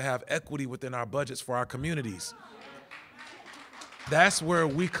for us to have equity within our budgets for our communities. That's where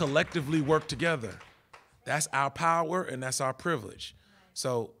we collectively work together. That's our power and that's our privilege.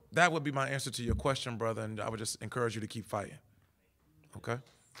 So that would be my answer to your question, brother, and I would just encourage you to keep fighting. Okay?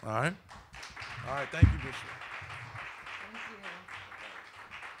 All right? All right, thank you, Bishop.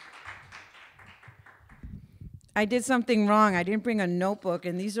 I did something wrong. I didn't bring a notebook,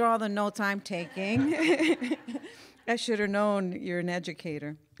 and these are all the notes I'm taking. I should have known you're an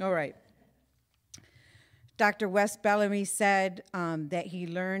educator. All right. Dr. West Bellamy said that he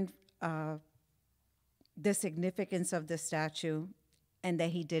learned the significance of the statue and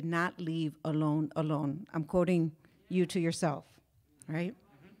that he did not leave alone. I'm quoting you to yourself, right?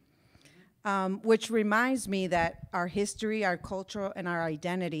 Which reminds me that our history, our culture, and our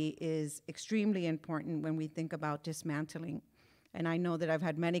identity is extremely important when we think about dismantling. And I know that I've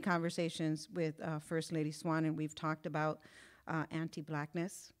had many conversations with First Lady Swan, and we've talked about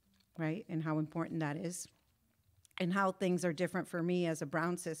anti-Blackness, right, and how important that is, and how things are different for me as a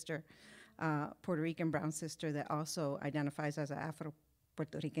brown sister, Puerto Rican brown sister that also identifies as an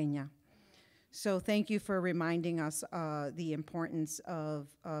Afro-Puerto Riqueña. So thank you for reminding us the importance of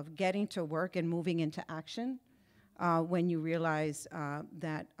getting to work and moving into action when you realize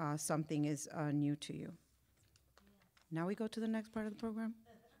that something is new to you. Now we go to the next part of the program?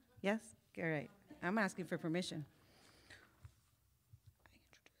 Yes? All right. I'm asking for permission.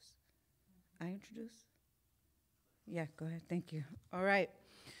 I introduce? Yeah, go ahead. Thank you. All right.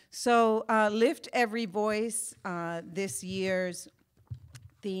 So Lift Every Voice, this year's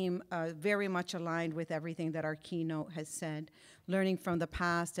theme, very much aligned with everything that our keynote has said, learning from the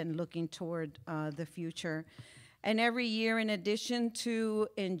past and looking toward the future. And every year, in addition to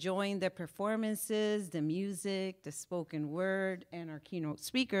enjoying the performances, the music, the spoken word, and our keynote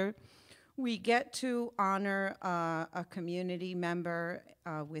speaker, we get to honor a community member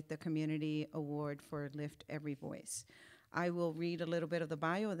with the Community Award for Lift Every Voice. I will read a little bit of the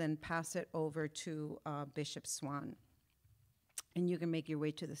bio, then pass it over to Bishop Swan. And you can make your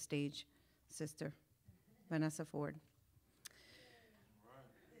way to the stage, Sister Vanessa Ford.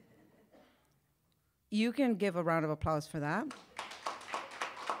 You can give a round of applause for that.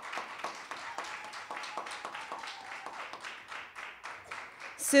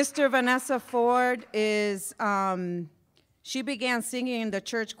 Sister Vanessa Ford is, she began singing in the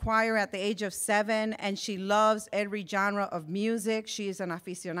church choir at the age of 7, and she loves every genre of music. She is an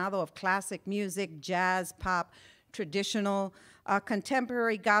aficionado of classic music, jazz, pop, traditional,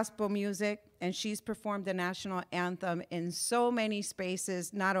 contemporary gospel music, and she's performed the national anthem in so many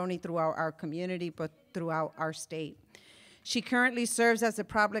spaces, not only throughout our community, but throughout our state. She currently serves as the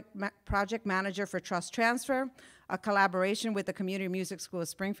project manager for Trust Transfer, a collaboration with the Community Music School of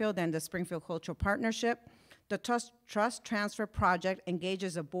Springfield and the Springfield Cultural Partnership. The Trust Transfer Project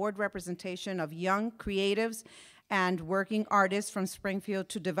engages a board representation of young creatives and working artists from Springfield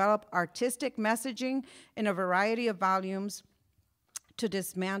to develop artistic messaging in a variety of volumes to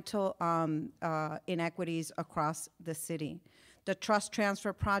dismantle inequities across the city. The Trust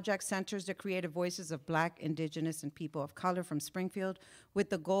Transfer Project centers the creative voices of Black, Indigenous, and people of color from Springfield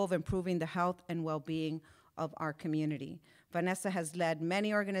with the goal of improving the health and well-being of our community. Vanessa has led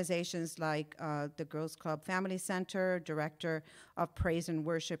many organizations like the Girls Club Family Center, Director of Praise and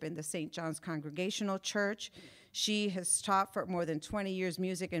Worship in the St. John's Congregational Church. She has taught for more than 20 years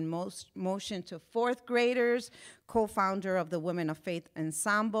music and motion to fourth graders, co-founder of the Women of Faith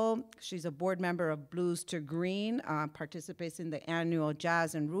Ensemble. She's a board member of Blues to Green, participates in the annual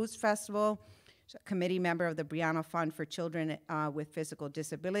Jazz and Roots Festival. She's a committee member of the Brianna Fund for Children with Physical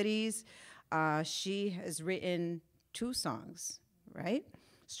Disabilities. She has written 2 songs, right?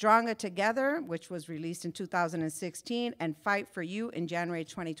 Stronger Together, which was released in 2016, and Fight for You in January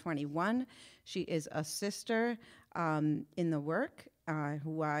 2021. She is a sister in the work,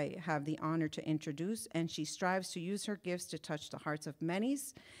 who I have the honor to introduce, and she strives to use her gifts to touch the hearts of many,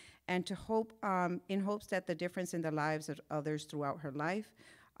 and to hope, in hopes that the difference in the lives of others throughout her life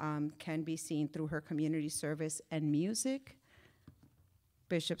can be seen through her community service and music.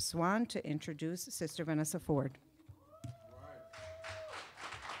 Bishop Swan to introduce Sister Vanessa Ford.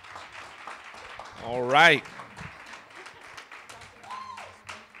 All right.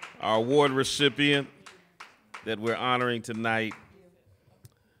 Our award recipient that we're honoring tonight,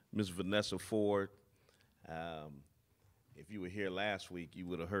 Ms. Vanessa Ford. If you were here last week, you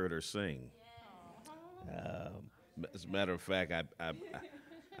would have heard her sing. As a matter of fact,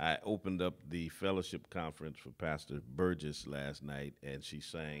 I opened up the fellowship conference for Pastor Burgess last night, and she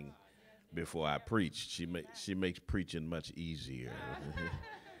sang before I preached. She makes preaching much easier.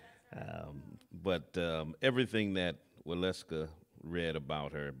 But everything that Waleska read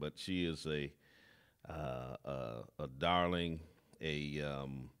about her, but she is a darling, a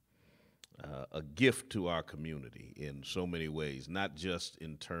gift to our community in so many ways, not just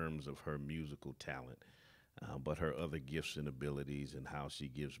in terms of her musical talent, but her other gifts and abilities and how she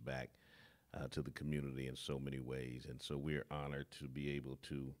gives back to the community in so many ways. And so we're honored to be able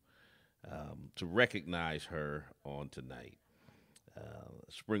to recognize her on tonight.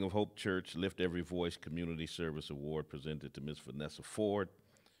 Spring of Hope Church Lift Every Voice Community Service Award presented to Ms. Vanessa Ford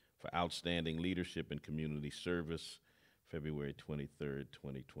for outstanding leadership in community service, February 23rd,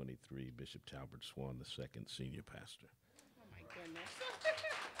 2023. Bishop Talbert Swan II, Senior Pastor. Oh my goodness.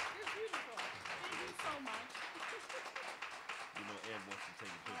 You're beautiful. Thank you so much. You know Ed wants to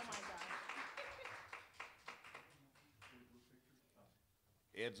take a picture. Oh my gosh.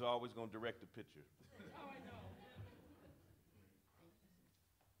 Ed's always going to direct the picture. Oh, I know.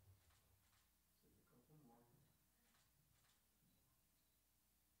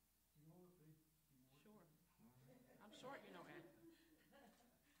 I'm short, you know, Ed.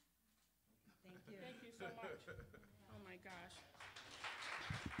 Thank you. Thank you so much. Oh my gosh.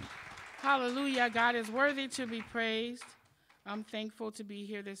 Hallelujah. God is worthy to be praised. I'm thankful to be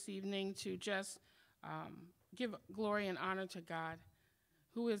here this evening to just give glory and honor to God,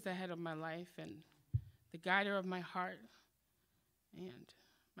 who is the head of my life and the guider of my heart and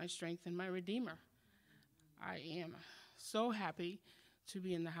my strength and my redeemer. I am so happy to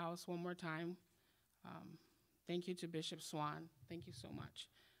be in the house one more time. Thank you to Bishop Swan. Thank you so much.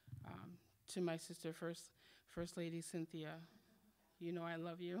 To my sister, First Lady Cynthia, you know I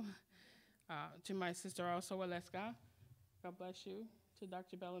love you. To my sister also, Aleska, God bless you. To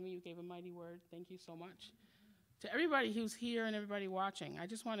Dr. Bellamy, you gave a mighty word. Thank you so much. To everybody who's here and everybody watching, I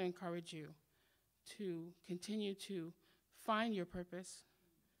just want to encourage you to continue to find your purpose,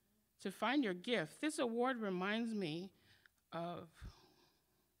 to find your gift. This award reminds me of,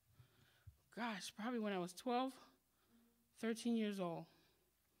 gosh, probably when I was 12, 13 years old.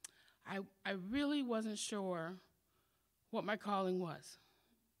 I really wasn't sure what my calling was.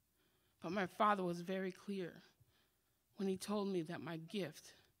 But my father was very clear when he told me that my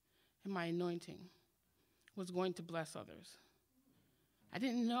gift and my anointing was going to bless others. I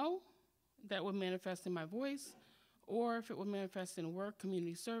didn't know that it would manifest in my voice or if it would manifest in work,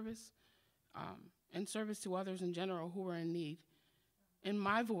 community service, and service to others in general who were in need. In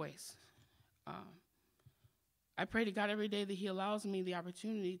my voice, I pray to God every day that he allows me the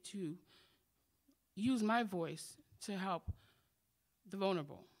opportunity to use my voice to help the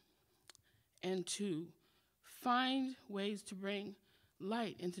vulnerable and to find ways to bring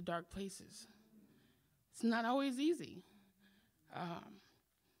light into dark places. It's not always easy.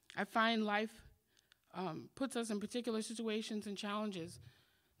 I find life puts us in particular situations and challenges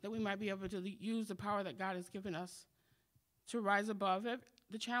that we might be able to use the power that God has given us to rise above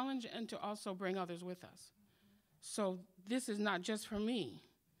the challenge and to also bring others with us. So this is not just for me,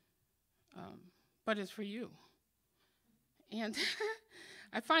 but it's for you. And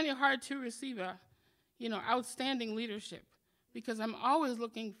I find it hard to receive outstanding leadership because I'm always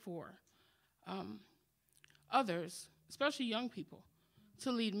looking for others, especially young people,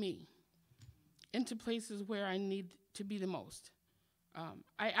 to lead me into places where I need to be the most.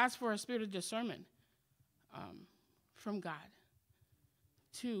 I ask for a spirit of discernment from God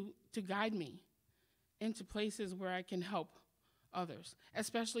to guide me into places where I can help others,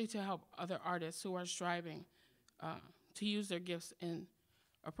 especially to help other artists who are striving to use their gifts in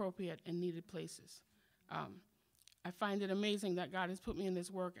appropriate and needed places. I find it amazing that God has put me in this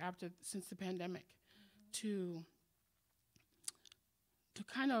work since the pandemic to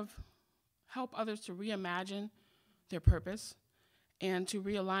kind of help others to reimagine their purpose and to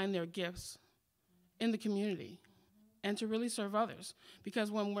realign their gifts in the community and to really serve others. Because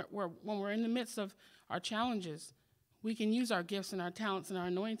when we're in the midst of our challenges, we can use our gifts and our talents and our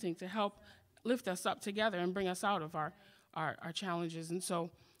anointing to help lift us up together and bring us out of our challenges. And so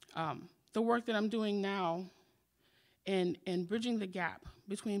the work that I'm doing now in bridging the gap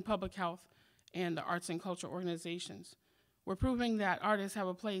between public health and the arts and culture organizations, we're proving that artists have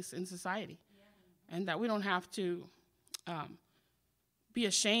a place in society and that we don't have to be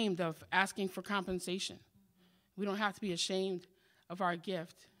ashamed of asking for compensation. We don't have to be ashamed of our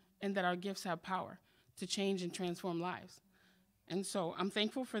gift and that our gifts have power to change and transform lives. And so I'm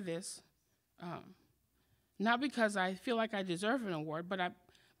thankful for this, not because I feel like I deserve an award, but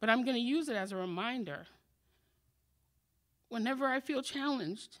I'm going to use it as a reminder whenever I feel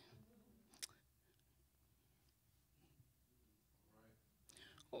challenged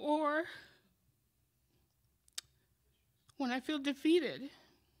or when I feel defeated,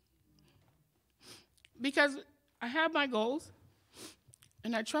 because I have my goals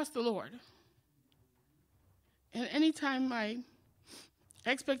and I trust the Lord. And anytime my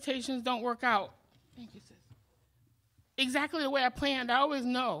expectations don't work out, thank you, sis, exactly the way I planned, I always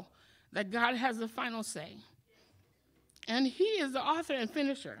know that God has the final say. And he is the author and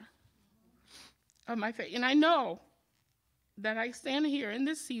finisher of my faith. And I know that I stand here in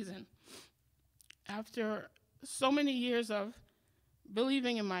this season after so many years of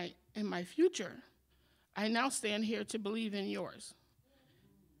believing in my future. I now stand here to believe in yours.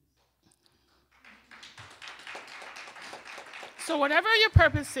 So whatever your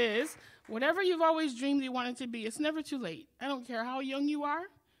purpose is, whatever you've always dreamed you wanted to be, it's never too late. I don't care how young you are.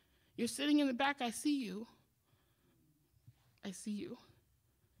 You're sitting in the back, I see you. I see you.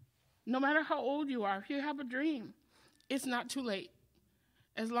 No matter how old you are, if you have a dream, it's not too late.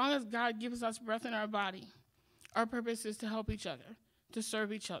 As long as God gives us breath in our body, our purpose is to help each other, to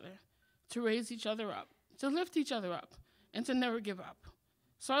serve each other, to raise each other up, to lift each other up, and to never give up.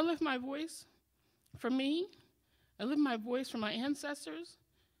 So I lift my voice for me. I lift my voice for my ancestors.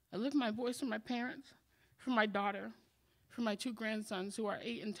 I lift my voice for my parents, for my daughter, for my 2 grandsons who are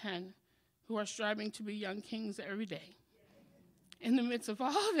 8 and 10, who are striving to be young kings every day in the midst of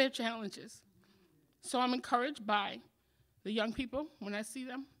all their challenges. So I'm encouraged by the young people when I see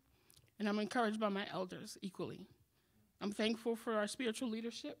them, and I'm encouraged by my elders equally. I'm thankful for our spiritual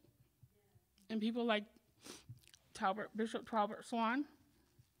leadership and people like Talbert, Bishop Talbert Swan.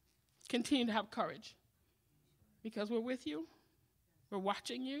 Continue to have courage because we're with you, we're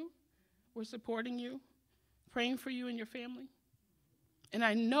watching you, we're supporting you, praying for you and your family. And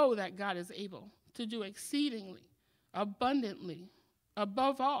I know that God is able to do exceedingly, abundantly,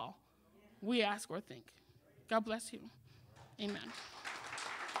 above all we ask or think. God bless you. Amen.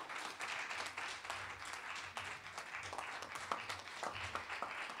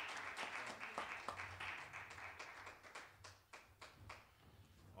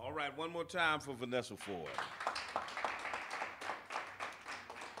 All right, one more time for Vanessa Ford.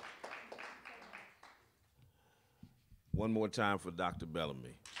 One more time for Dr.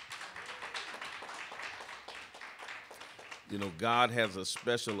 Bellamy. You know, God has a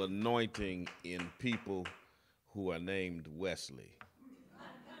special anointing in people who are named Wesley.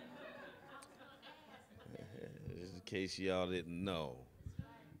 In case y'all didn't know,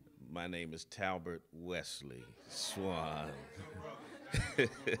 my name is Talbert Wesley Swan.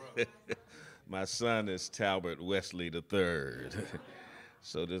 My son is Talbert Wesley III.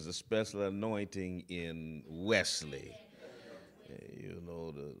 So there's a special anointing in Wesley. You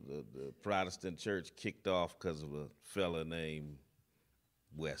know, the Protestant church kicked off because of a fella named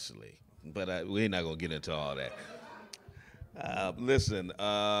Wesley. But we're not going to get into all that. Listen,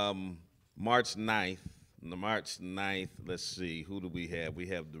 March 9th, let's see, who do we have? We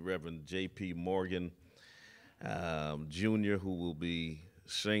have the Reverend J.P. Morgan Jr., who will be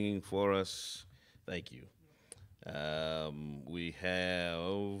singing for us. Thank you. We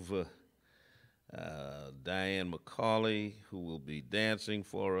have Diane McCauley, who will be dancing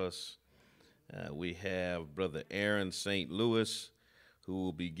for us. We have Brother Aaron St. Louis, who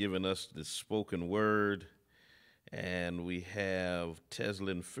will be giving us the spoken word. And we have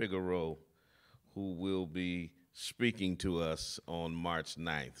Teslin Figaro, who will be speaking to us on March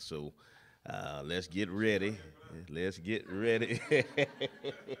 9th. So let's get ready. Let's get ready.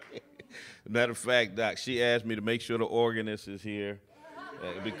 Matter of fact, Doc, she asked me to make sure the organist is here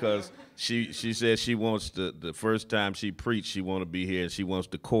because she said she wants the first time she preached, she want to be here, and she wants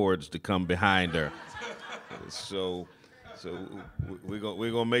the chords to come behind her. So we're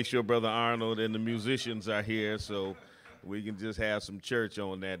gonna make sure Brother Arnold and the musicians are here so we can just have some church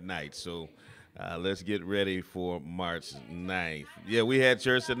on that night. So let's get ready for March 9th. Yeah, we had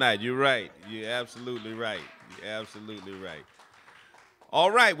church tonight. You're right. You're absolutely right. You're absolutely right.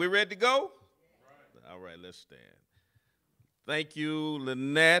 All right, we ready to go? All right, let's stand. Thank you,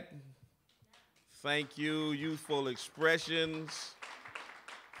 Lynnette. Thank you, Youthful Expressions.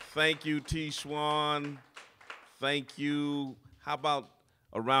 Thank you, T. Swan. Thank you. How about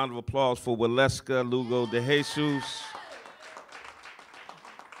a round of applause for Waleska Lugo de Jesus?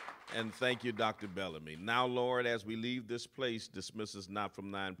 And thank you, Dr. Bellamy. Now, Lord, as we leave this place, dismiss us not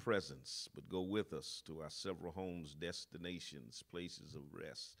from thine presence, but go with us to our several homes, destinations, places of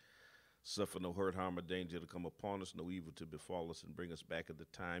rest. Suffer no hurt, harm, or danger to come upon us, no evil to befall us, and bring us back at the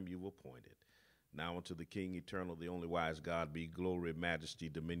time you've appointed. Now unto the King eternal, the only wise God, be glory, majesty,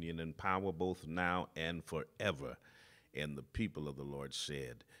 dominion, and power, both now and forever. And the people of the Lord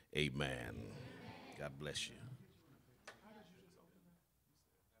said, amen. God bless you.